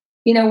me.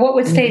 What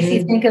would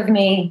Stacey think of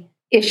me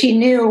if she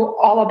knew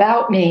all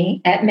about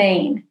me at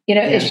Maine,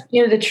 if she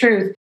knew the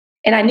truth.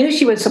 And I knew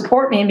she would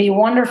support me and be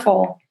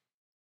wonderful.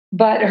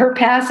 But her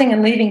passing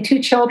and leaving 2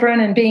 children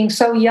and being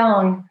so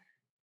young,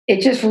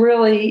 it just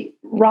really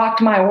rocked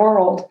my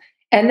world.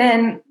 And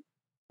then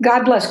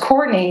God bless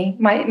Courtney,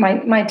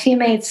 my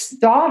teammate's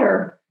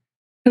daughter,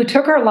 who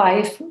took her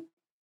life,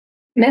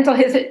 mental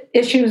health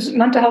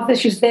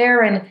issues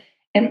there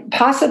and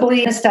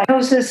possibly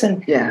misdiagnosis.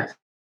 And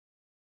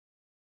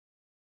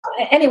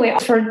anyway,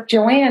 for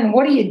Joanne,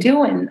 what are you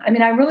doing? I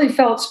mean, I really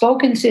felt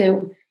spoken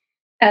to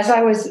as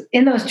I was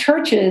in those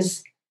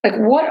churches. Like,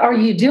 what are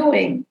you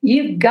doing?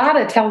 You've got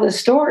to tell this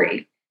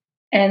story.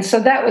 And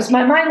so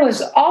my mind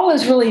was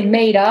always really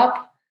made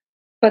up,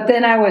 but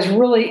then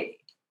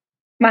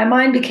my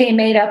mind became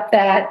made up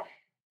that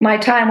my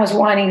time was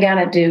winding down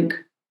at Duke.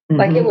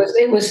 Like it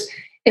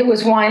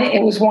was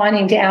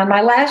winding down.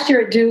 My last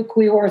year at Duke,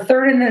 we were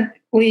 3rd in the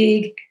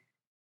league.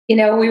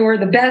 We were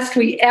the best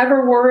we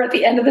ever were at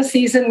the end of the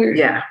season. We were,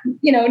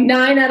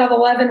 9 out of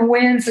 11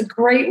 wins, a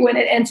great win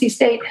at NC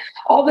State.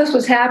 All this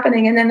was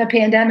happening, and then the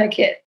pandemic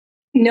hit.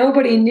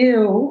 Nobody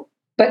knew,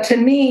 but to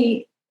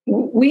me,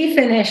 we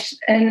finished,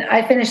 and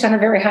I finished on a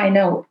very high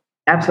note.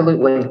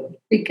 Absolutely.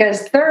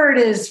 Because 3rd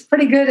is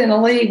pretty good in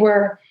a league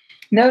where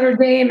Notre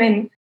Dame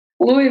and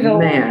Louisville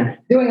were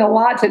doing a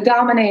lot to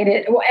dominate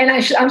it. And I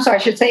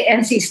should say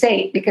NC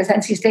State, because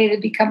NC State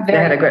had become very...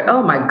 They had a great,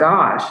 oh my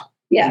gosh.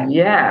 Yeah.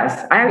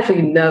 Yes. I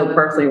actually know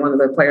personally one of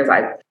the players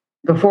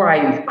before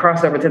I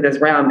crossed over to this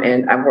realm,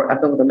 and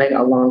I've been with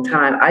Omega a long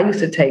time, I used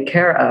to take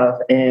care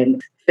of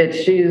and fit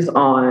shoes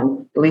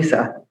on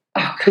Lisa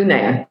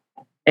Kunan.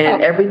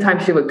 And every time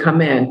she would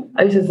come in,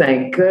 I used to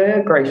think,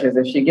 good gracious,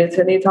 if she gets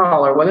any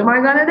taller, what am I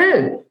going to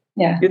do?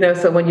 Yeah.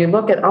 So when you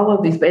look at all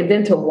of these, and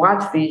then to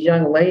watch these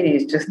young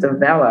ladies just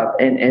develop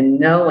and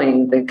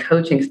knowing the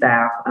coaching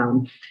staff,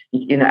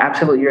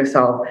 absolutely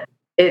yourself,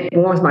 it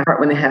warms my heart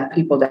when they have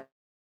people that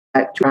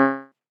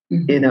drive,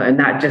 and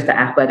not just the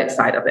athletic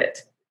side of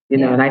it,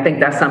 and I think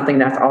that's something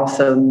that's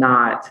also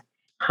not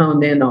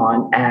honed in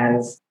on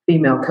as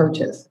female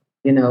coaches.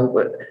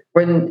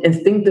 We're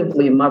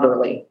instinctively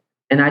motherly.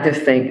 And I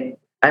just think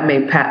I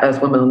may pat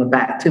us women on the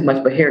back too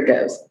much, but here it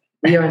goes.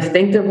 We are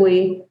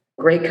instinctively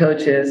great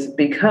coaches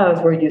because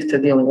we're used to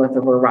dealing with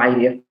a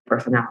variety of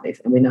personalities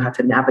and we know how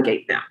to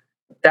navigate them.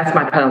 That's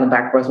my pat on the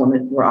back for us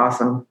women. We're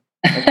awesome.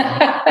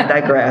 I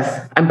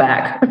digress. I'm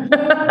back.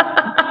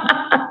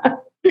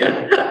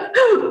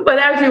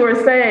 you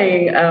were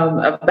saying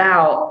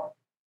about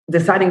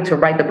deciding to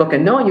write the book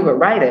and knowing you would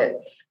write it.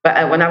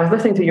 But when I was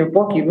listening to your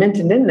book, you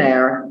mentioned in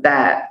there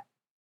that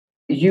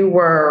you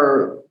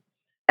were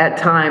at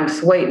times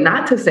swayed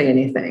not to say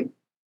anything.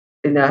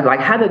 Like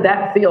how did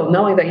that feel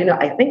knowing that,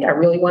 I think I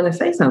really want to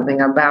say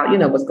something about,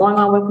 what's going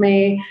on with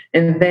me.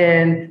 And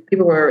then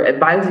people were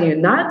advising you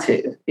not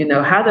to,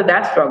 how did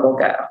that struggle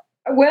go?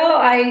 Well,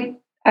 I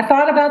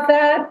thought about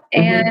that.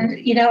 And,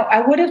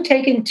 I would have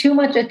taken too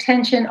much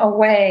attention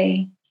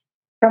away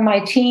from my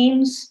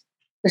teams,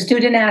 the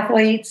student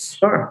athletes.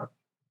 Sure.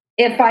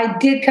 If I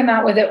did come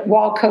out with it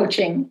while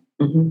coaching.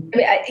 Mm-hmm.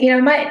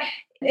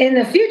 In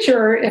the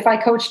future, if I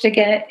coached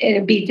again,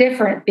 it'd be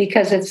different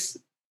because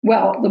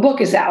the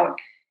book is out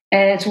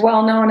and it's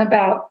well known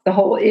about the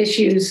whole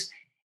issues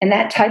and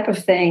that type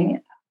of thing.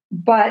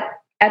 But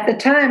at the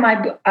time,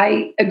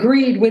 I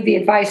agreed with the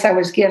advice I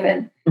was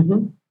given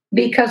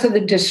because of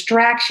the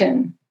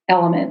distraction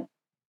element.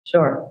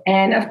 Sure.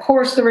 And of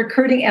course, the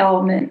recruiting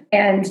element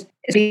and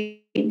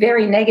be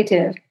very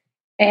negative.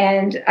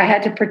 And I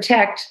had to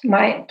protect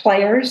my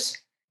players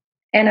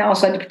and I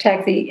also had to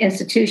protect the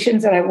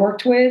institutions that I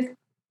worked with.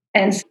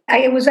 And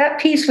I was at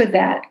peace with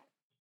that.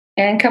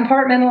 And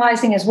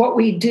compartmentalizing is what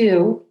we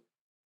do.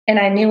 And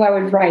I knew I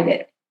would write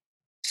it.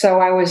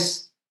 So I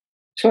was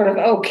sort of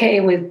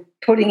okay with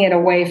putting it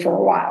away for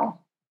a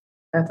while.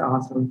 That's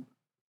awesome.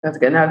 That's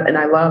good. And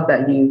I love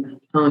that you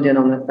honed in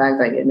on the fact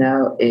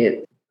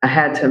that, I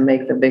had to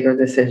make the bigger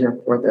decision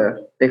for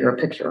the bigger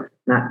picture,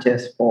 not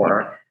just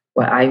for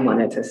what I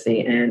wanted to see.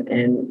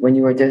 And when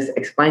you were just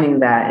explaining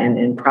that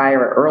and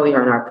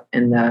earlier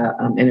in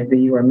the interview,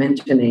 you were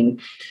mentioning,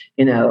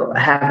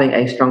 having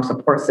a strong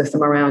support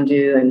system around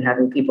you and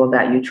having people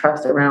that you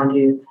trust around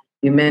you.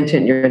 You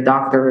mentioned your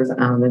doctors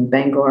in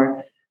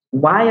Bangor.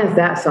 Why is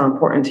that so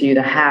important to you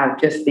to have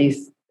just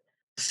these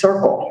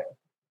circle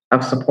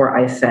of support,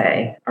 I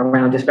say,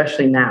 around,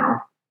 especially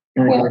now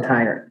that you're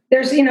retired?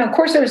 There's, of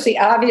course, there's the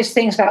obvious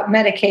things about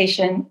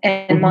medication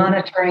and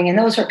monitoring, and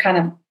those are kind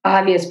of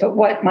obvious, but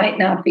what might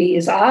not be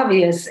as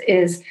obvious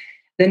is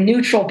the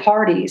neutral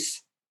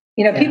parties.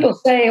 People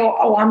say,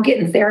 oh, I'm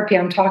getting therapy.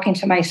 I'm talking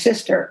to my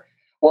sister.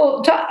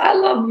 Well, I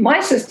love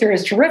my sister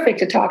is terrific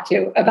to talk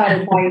to about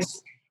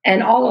advice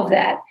and all of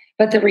that.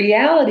 But the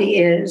reality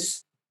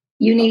is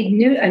you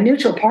need a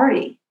neutral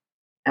party.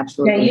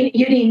 Absolutely.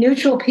 You need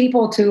neutral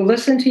people to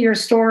listen to your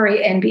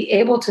story and be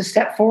able to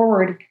step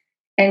forward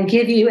and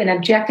give you an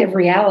objective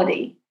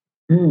reality.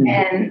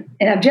 And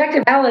an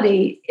objective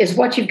reality is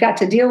what you've got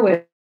to deal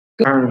with.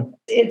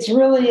 It's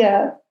really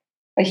a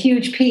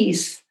huge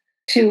piece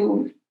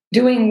to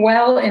doing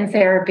well in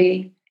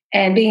therapy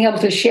and being able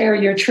to share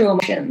your true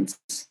emotions.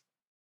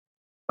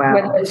 Wow.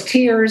 Whether it's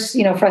tears,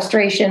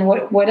 frustration,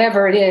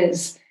 whatever it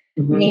is,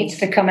 needs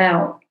to come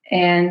out.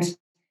 And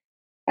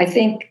I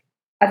think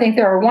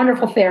there are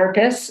wonderful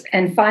therapists,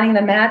 and finding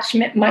the match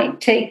might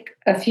take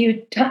a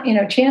few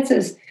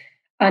chances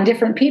on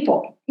different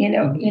people.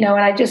 And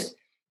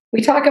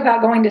we talk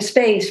about going to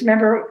space.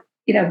 Remember,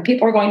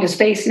 people are going to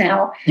space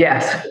now.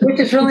 Yes. Which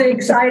is really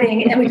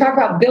exciting. And we talk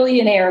about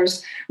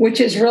billionaires,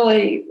 which is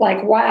really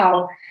like,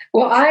 wow.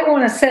 Well, I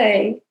want to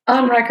say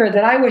on record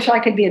that I wish I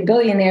could be a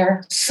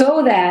billionaire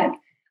so that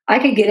I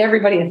could get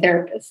everybody a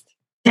therapist.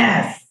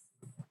 Yes.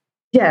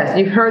 Yes,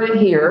 you heard it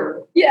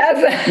here.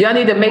 Yes. Y'all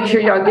need to make sure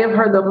y'all give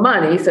her the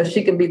money so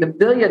she can be the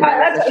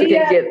billionaire, so she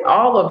can get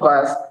all of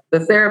us the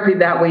therapy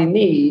that we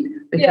need,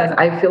 because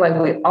I feel like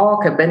we all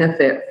could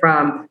benefit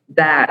from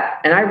that.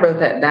 And I wrote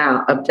that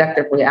down,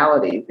 objective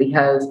reality,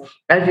 because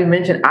as you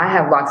mentioned, I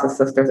have lots of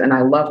sisters and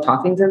I love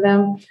talking to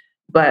them,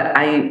 but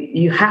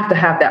you have to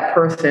have that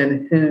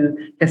person who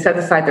can set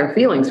aside their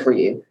feelings for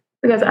you,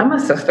 because I'm a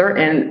sister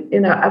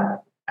and,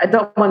 I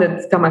don't want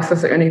to tell my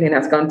sister anything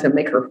that's going to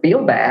make her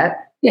feel bad.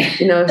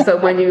 So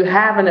when you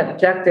have an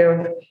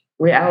objective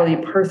reality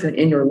person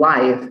in your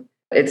life,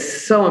 it's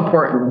so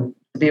important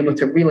to be able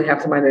to really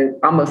have somebody that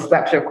almost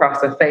slaps you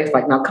across the face,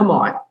 like, now, come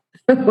on,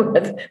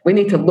 we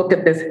need to look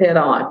at this head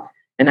on.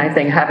 And I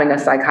think having a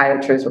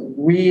psychiatrist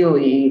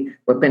really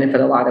would benefit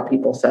a lot of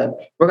people. So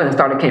we're going to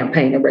start a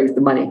campaign to raise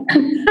the money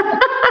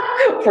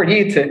for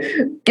you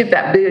to get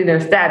that billionaire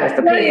status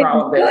to pay for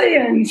all of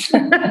this. Billions.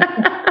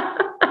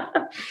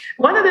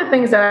 One of the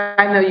things that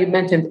I know you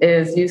mentioned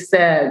is you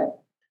said,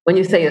 when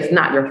you say it's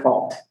not your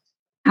fault,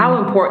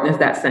 how important is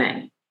that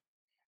saying?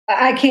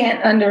 I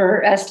can't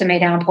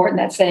underestimate how important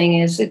that saying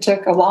is. It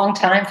took a long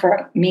time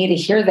for me to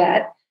hear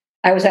that.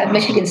 I was at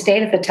Michigan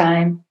State at the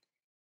time.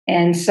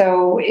 And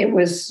so it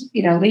was,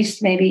 at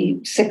least maybe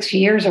 6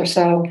 years or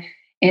so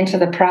into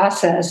the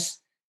process.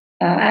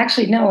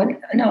 Actually,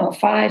 no,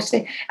 5,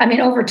 6,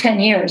 over 10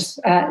 years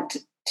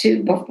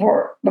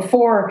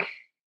before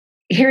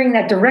hearing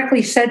that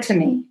directly said to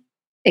me,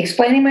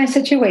 explaining my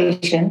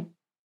situation,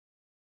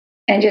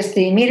 and just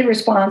the immediate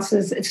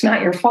responses, it's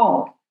not your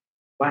fault.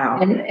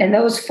 Wow. And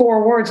those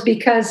 4 words,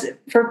 because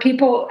for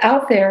people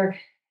out there,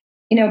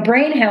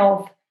 brain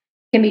health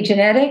can be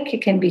genetic,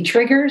 it can be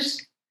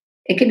triggers,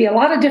 it can be a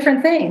lot of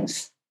different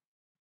things,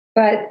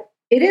 but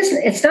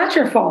it's not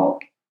your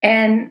fault.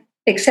 And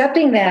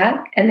accepting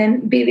that and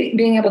then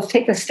being able to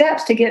take the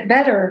steps to get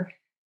better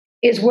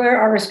is where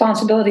our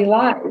responsibility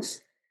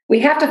lies. We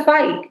have to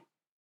fight.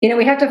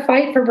 We have to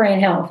fight for brain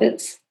health.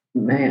 It's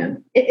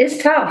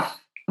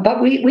tough,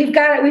 but we've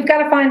got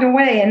to find a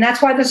way, and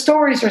that's why the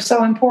stories are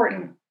so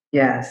important.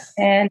 Yes,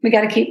 and we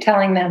got to keep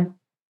telling them.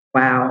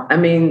 Wow, I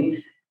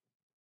mean,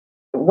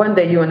 one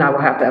day you and I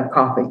will have to have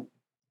coffee.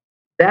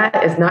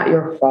 That is not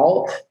your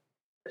fault.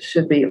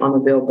 Should be on the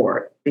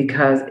billboard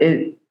because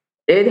it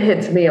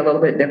hits me a little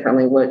bit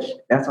differently, which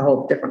that's a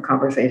whole different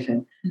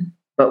conversation. Mm-hmm.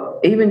 But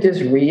even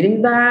just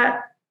reading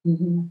that,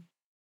 mm-hmm.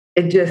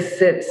 it just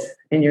sits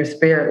in your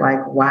spirit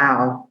like,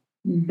 wow,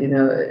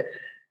 mm-hmm.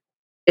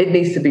 It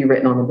needs to be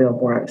written on the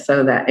billboard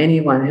so that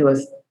anyone who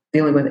is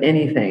dealing with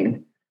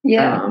anything.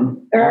 Yeah,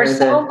 there are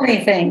so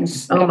many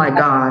things. Oh my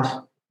gosh,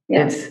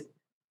 It's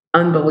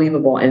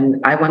unbelievable.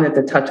 And I wanted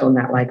to touch on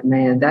that. Like,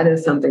 man, that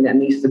is something that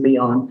needs to be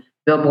on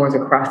billboards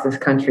across this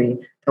country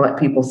to let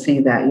people see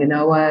that, you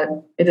know what,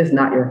 it is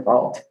not your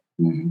fault.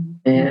 Mm-hmm.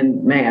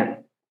 And man,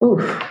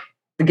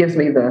 it gives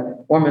me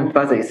the warm and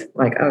fuzzies,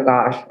 like, oh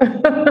gosh.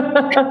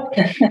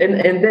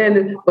 and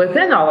then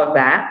within all of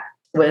that,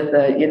 with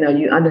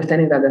you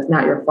understanding that it's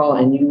not your fault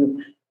and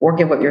you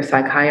working with your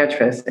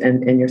psychiatrist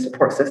and your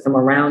support system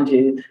around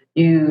you,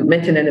 you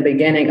mentioned in the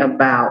beginning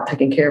about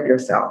taking care of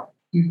yourself.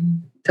 Mm-hmm.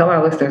 Tell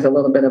our listeners a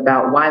little bit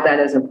about why that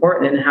is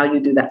important and how you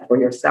do that for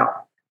yourself.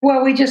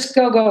 Well, we just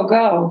go.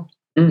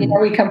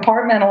 Mm-hmm. We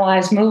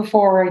compartmentalize, move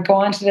forward, go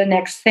on to the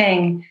next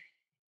thing,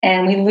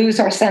 and we lose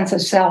our sense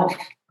of self.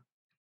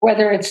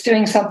 Whether it's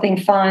doing something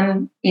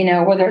fun,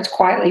 whether it's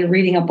quietly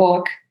reading a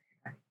book,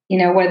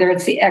 whether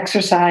it's the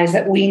exercise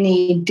that we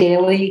need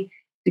daily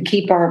to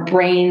keep our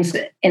brains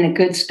in a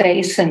good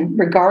space. And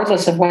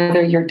regardless of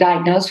whether you're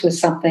diagnosed with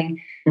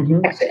something,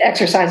 mm-hmm.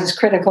 exercise is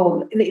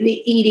critical.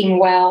 The eating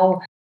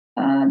well,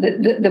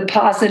 the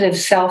positive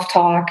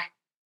self-talk,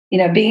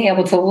 being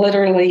able to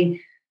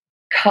literally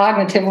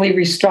cognitively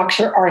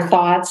restructure our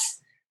thoughts.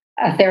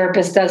 A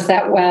therapist does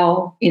that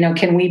well.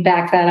 Can we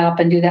back that up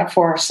and do that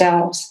for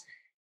ourselves?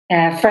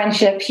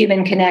 Friendship,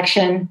 human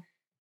connection,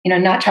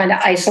 not trying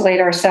to isolate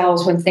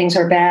ourselves when things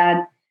are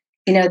bad.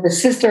 The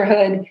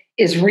sisterhood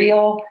is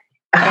real.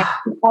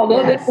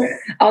 Although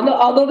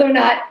they're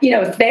not,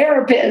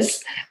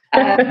 therapists,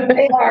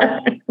 they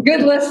are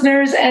good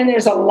listeners, and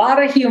there's a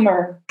lot of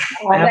humor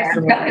that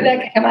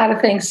can come out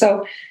of things.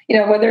 So,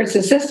 whether it's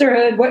a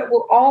sisterhood,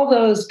 all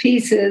those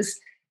pieces,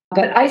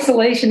 but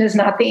isolation is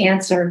not the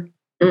answer.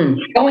 Mm.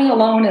 Going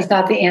alone is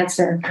not the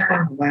answer.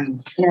 Oh,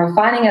 wow.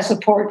 Finding a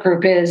support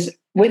group is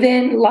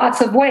within lots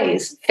of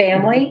ways,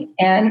 family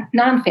and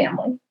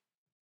non-family.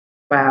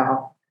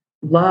 Wow.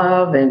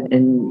 Love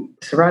and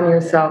surrounding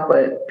yourself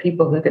with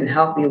people who can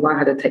help you learn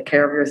how to take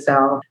care of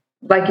yourself.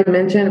 Like you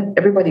mentioned,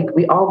 everybody,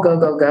 we all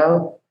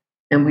go,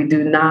 and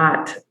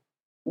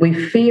we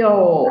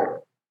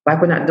feel like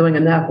we're not doing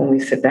enough when we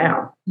sit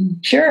down.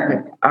 Sure.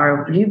 Like,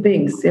 are you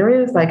being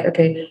serious? Like,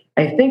 okay,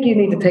 I think you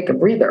need to take a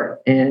breather.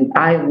 And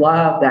I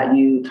love that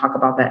you talk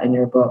about that in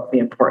your book, the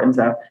importance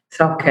of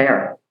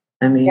self-care.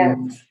 I mean,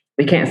 yes.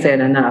 We can't say it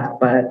enough,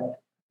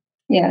 but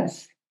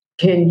yes.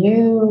 Can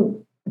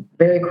you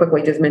very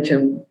quickly just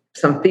mention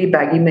some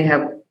feedback you may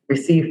have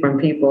received from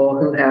people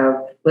who have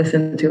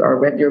listened to or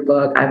read your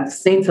book? I've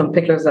seen some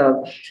pictures of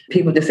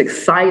people just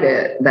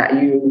excited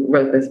that you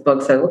wrote this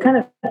book. So what kind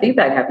of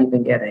feedback have you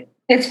been getting?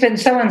 It's been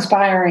so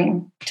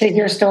inspiring to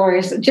hear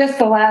stories. Just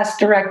the last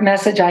direct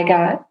message I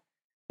got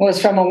was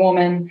from a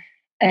woman,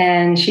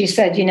 and she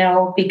said,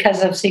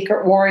 because of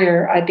Secret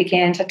Warrior, I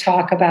began to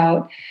talk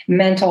about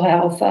mental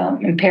health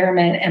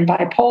impairment and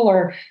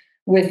bipolar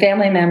with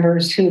family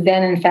members who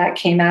then, in fact,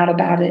 came out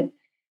about it.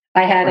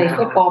 I had a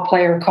football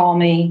player call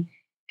me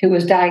who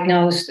was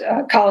diagnosed,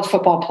 college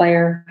football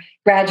player,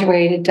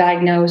 graduated,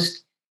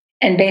 diagnosed,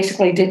 and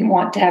basically didn't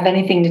want to have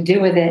anything to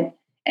do with it.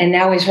 And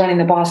now he's running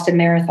the Boston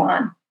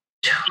Marathon.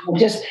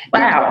 Just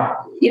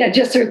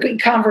through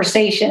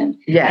conversation.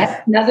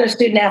 Yes. Another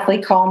student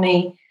athlete called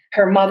me.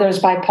 Her mother's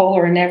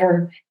bipolar and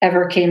never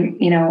ever came,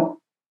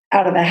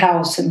 out of the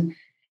house.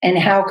 And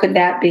how could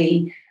that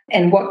be?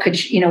 And what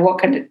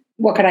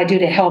could I do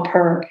to help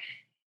her?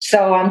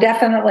 So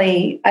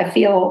I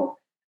feel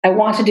I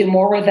want to do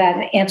more with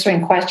that,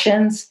 answering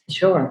questions.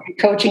 Sure.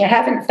 Coaching. I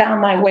haven't found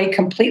my way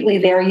completely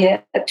there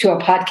yet to a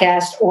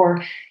podcast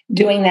or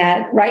doing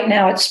that. Right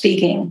now it's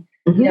speaking,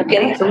 mm-hmm.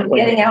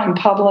 Getting out in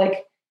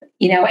public,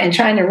 and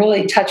trying to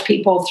really touch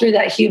people through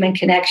that human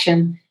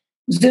connection.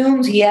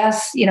 Zooms,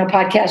 yes.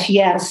 Podcasts,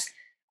 yes,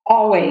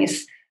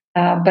 always.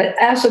 But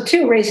also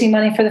too, raising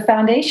money for the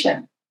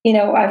foundation.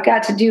 I've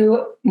got to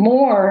do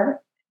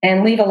more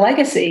and leave a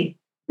legacy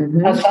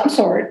mm-hmm. of some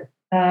sort.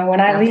 When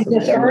I leave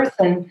this earth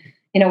and,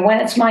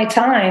 when it's my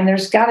time,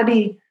 there's got to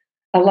be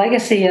a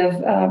legacy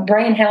of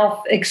brain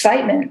health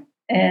excitement.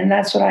 And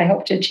that's what I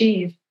hope to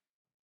achieve.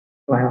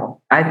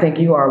 Wow. I think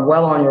you are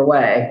well on your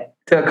way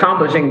to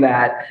accomplishing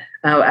that.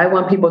 I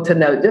want people to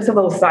know, just a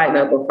little side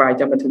note before I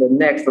jump into the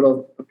next,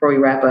 before we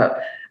wrap up.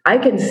 I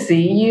can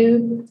see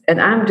you,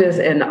 and I'm just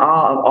in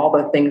awe of all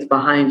the things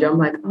behind you. I'm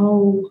like,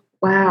 oh,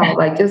 wow,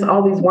 like just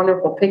all these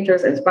wonderful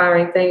pictures,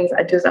 inspiring things.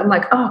 I'm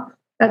like, oh,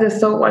 that is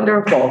so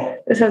wonderful.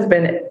 This has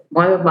been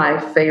one of my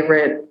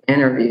favorite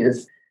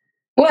interviews.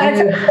 Well,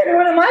 it's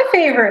one of my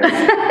favorites.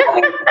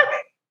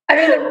 I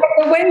mean, the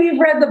way you've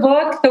read the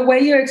book, the way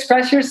you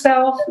express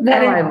yourself,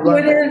 that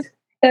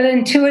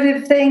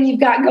intuitive thing you've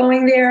got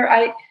going there.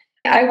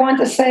 I want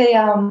to say,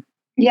 I've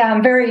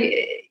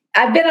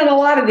been on a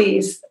lot of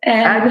these,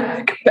 and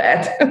I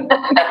bet.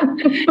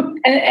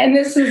 and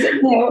this is,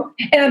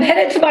 and I'm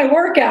headed to my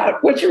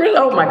workout, which really,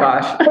 oh my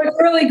gosh, what's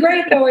really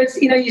great though is,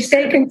 you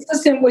stay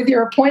consistent with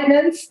your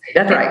appointments.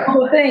 That's right.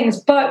 All the things,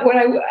 but what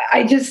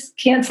I just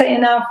can't say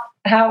enough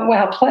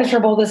how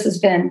pleasurable this has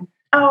been.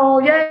 Oh,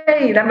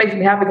 yay. That makes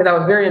me happy because I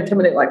was very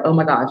intimidated. Like, oh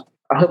my gosh,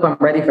 I hope I'm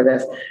ready for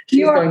this.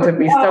 She's going to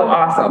be so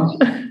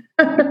awesome.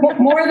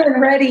 More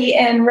than ready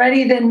and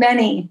ready than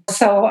many.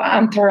 So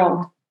I'm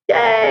thrilled.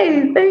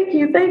 Yay. Thank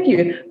you. Thank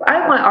you.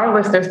 I want our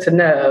listeners to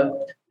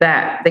know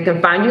that they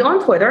can find you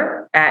on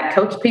Twitter at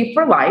Coach P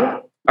for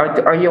Life.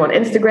 Are you on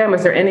Instagram?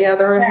 Is there any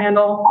other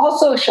handle? All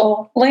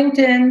social,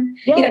 LinkedIn.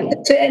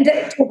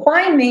 To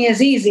find me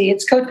is easy.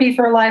 It's Coach P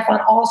for Life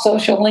on all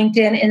social,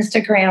 LinkedIn,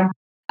 Instagram,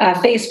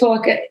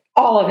 Facebook,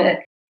 all of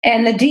it.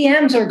 And the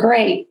DMs are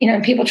great.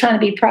 People trying to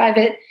be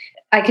private,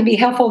 I can be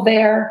helpful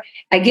there.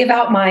 I give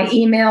out my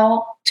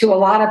email to a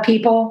lot of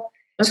people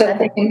so that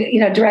they can,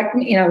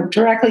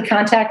 directly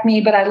contact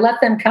me, but I let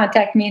them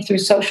contact me through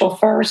social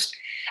first.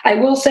 I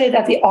will say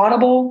that the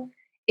Audible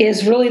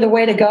is really the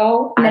way to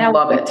go. I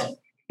love it.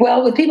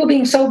 Well, with people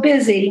being so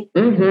busy,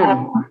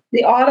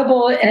 the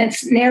Audible, and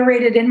it's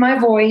narrated in my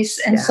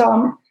voice. And so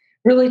I'm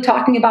really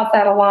talking about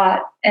that a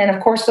lot. And of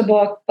course the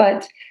book,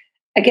 but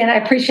again, I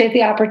appreciate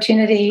the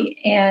opportunity,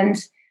 and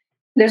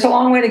there's a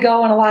long way to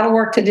go and a lot of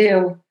work to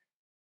do.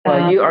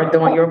 Well, you are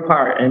doing your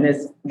part, and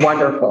it's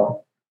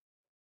wonderful.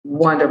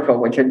 Wonderful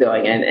what you're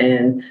doing.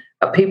 And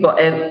people,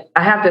 and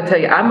I have to tell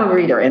you, I'm a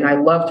reader and I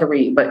love to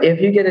read, but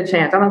if you get a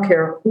chance, I don't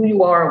care who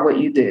you are or what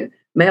you do,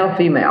 male,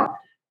 female,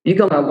 you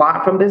can learn a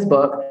lot from this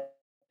book.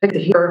 To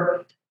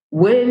hear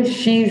when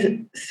she's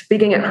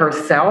speaking it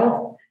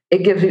herself,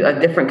 it gives you a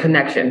different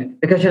connection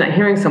because you're not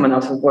hearing someone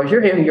else's voice,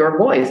 you're hearing your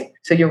voice.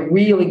 So you're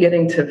really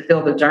getting to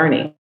feel the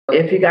journey.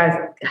 If you guys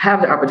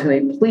have the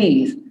opportunity,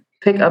 please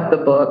pick up the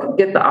book,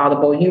 get the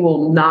Audible. You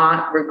will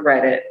not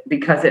regret it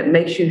because it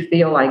makes you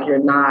feel like you're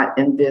not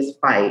in this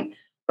fight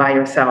by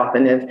yourself.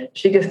 And if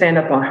she can stand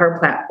up on her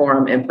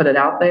platform and put it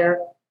out there,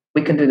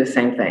 we can do the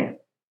same thing.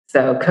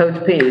 So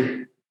Coach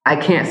P, I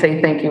can't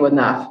say thank you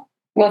enough.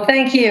 Well,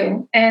 thank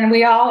you. And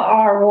we all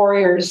are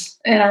warriors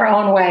in our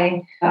own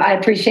way. I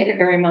appreciate it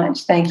very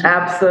much. Thank you.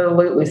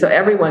 Absolutely. So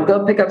everyone,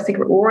 go pick up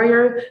Secret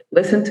Warrior,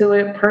 listen to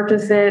it,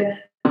 purchase it.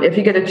 If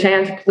you get a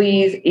chance,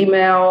 please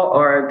email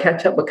or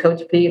catch up with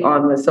Coach P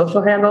on the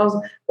social handles,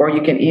 or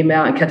you can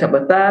email and catch up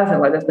with us and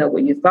let us know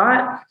what you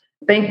thought.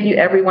 Thank you,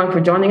 everyone,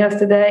 for joining us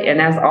today.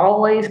 And as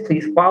always,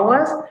 please follow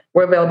us.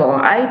 We're available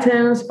on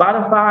iTunes,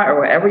 Spotify, or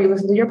wherever you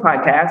listen to your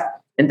podcast.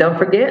 And don't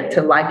forget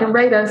to like and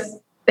rate us.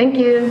 Thank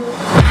you.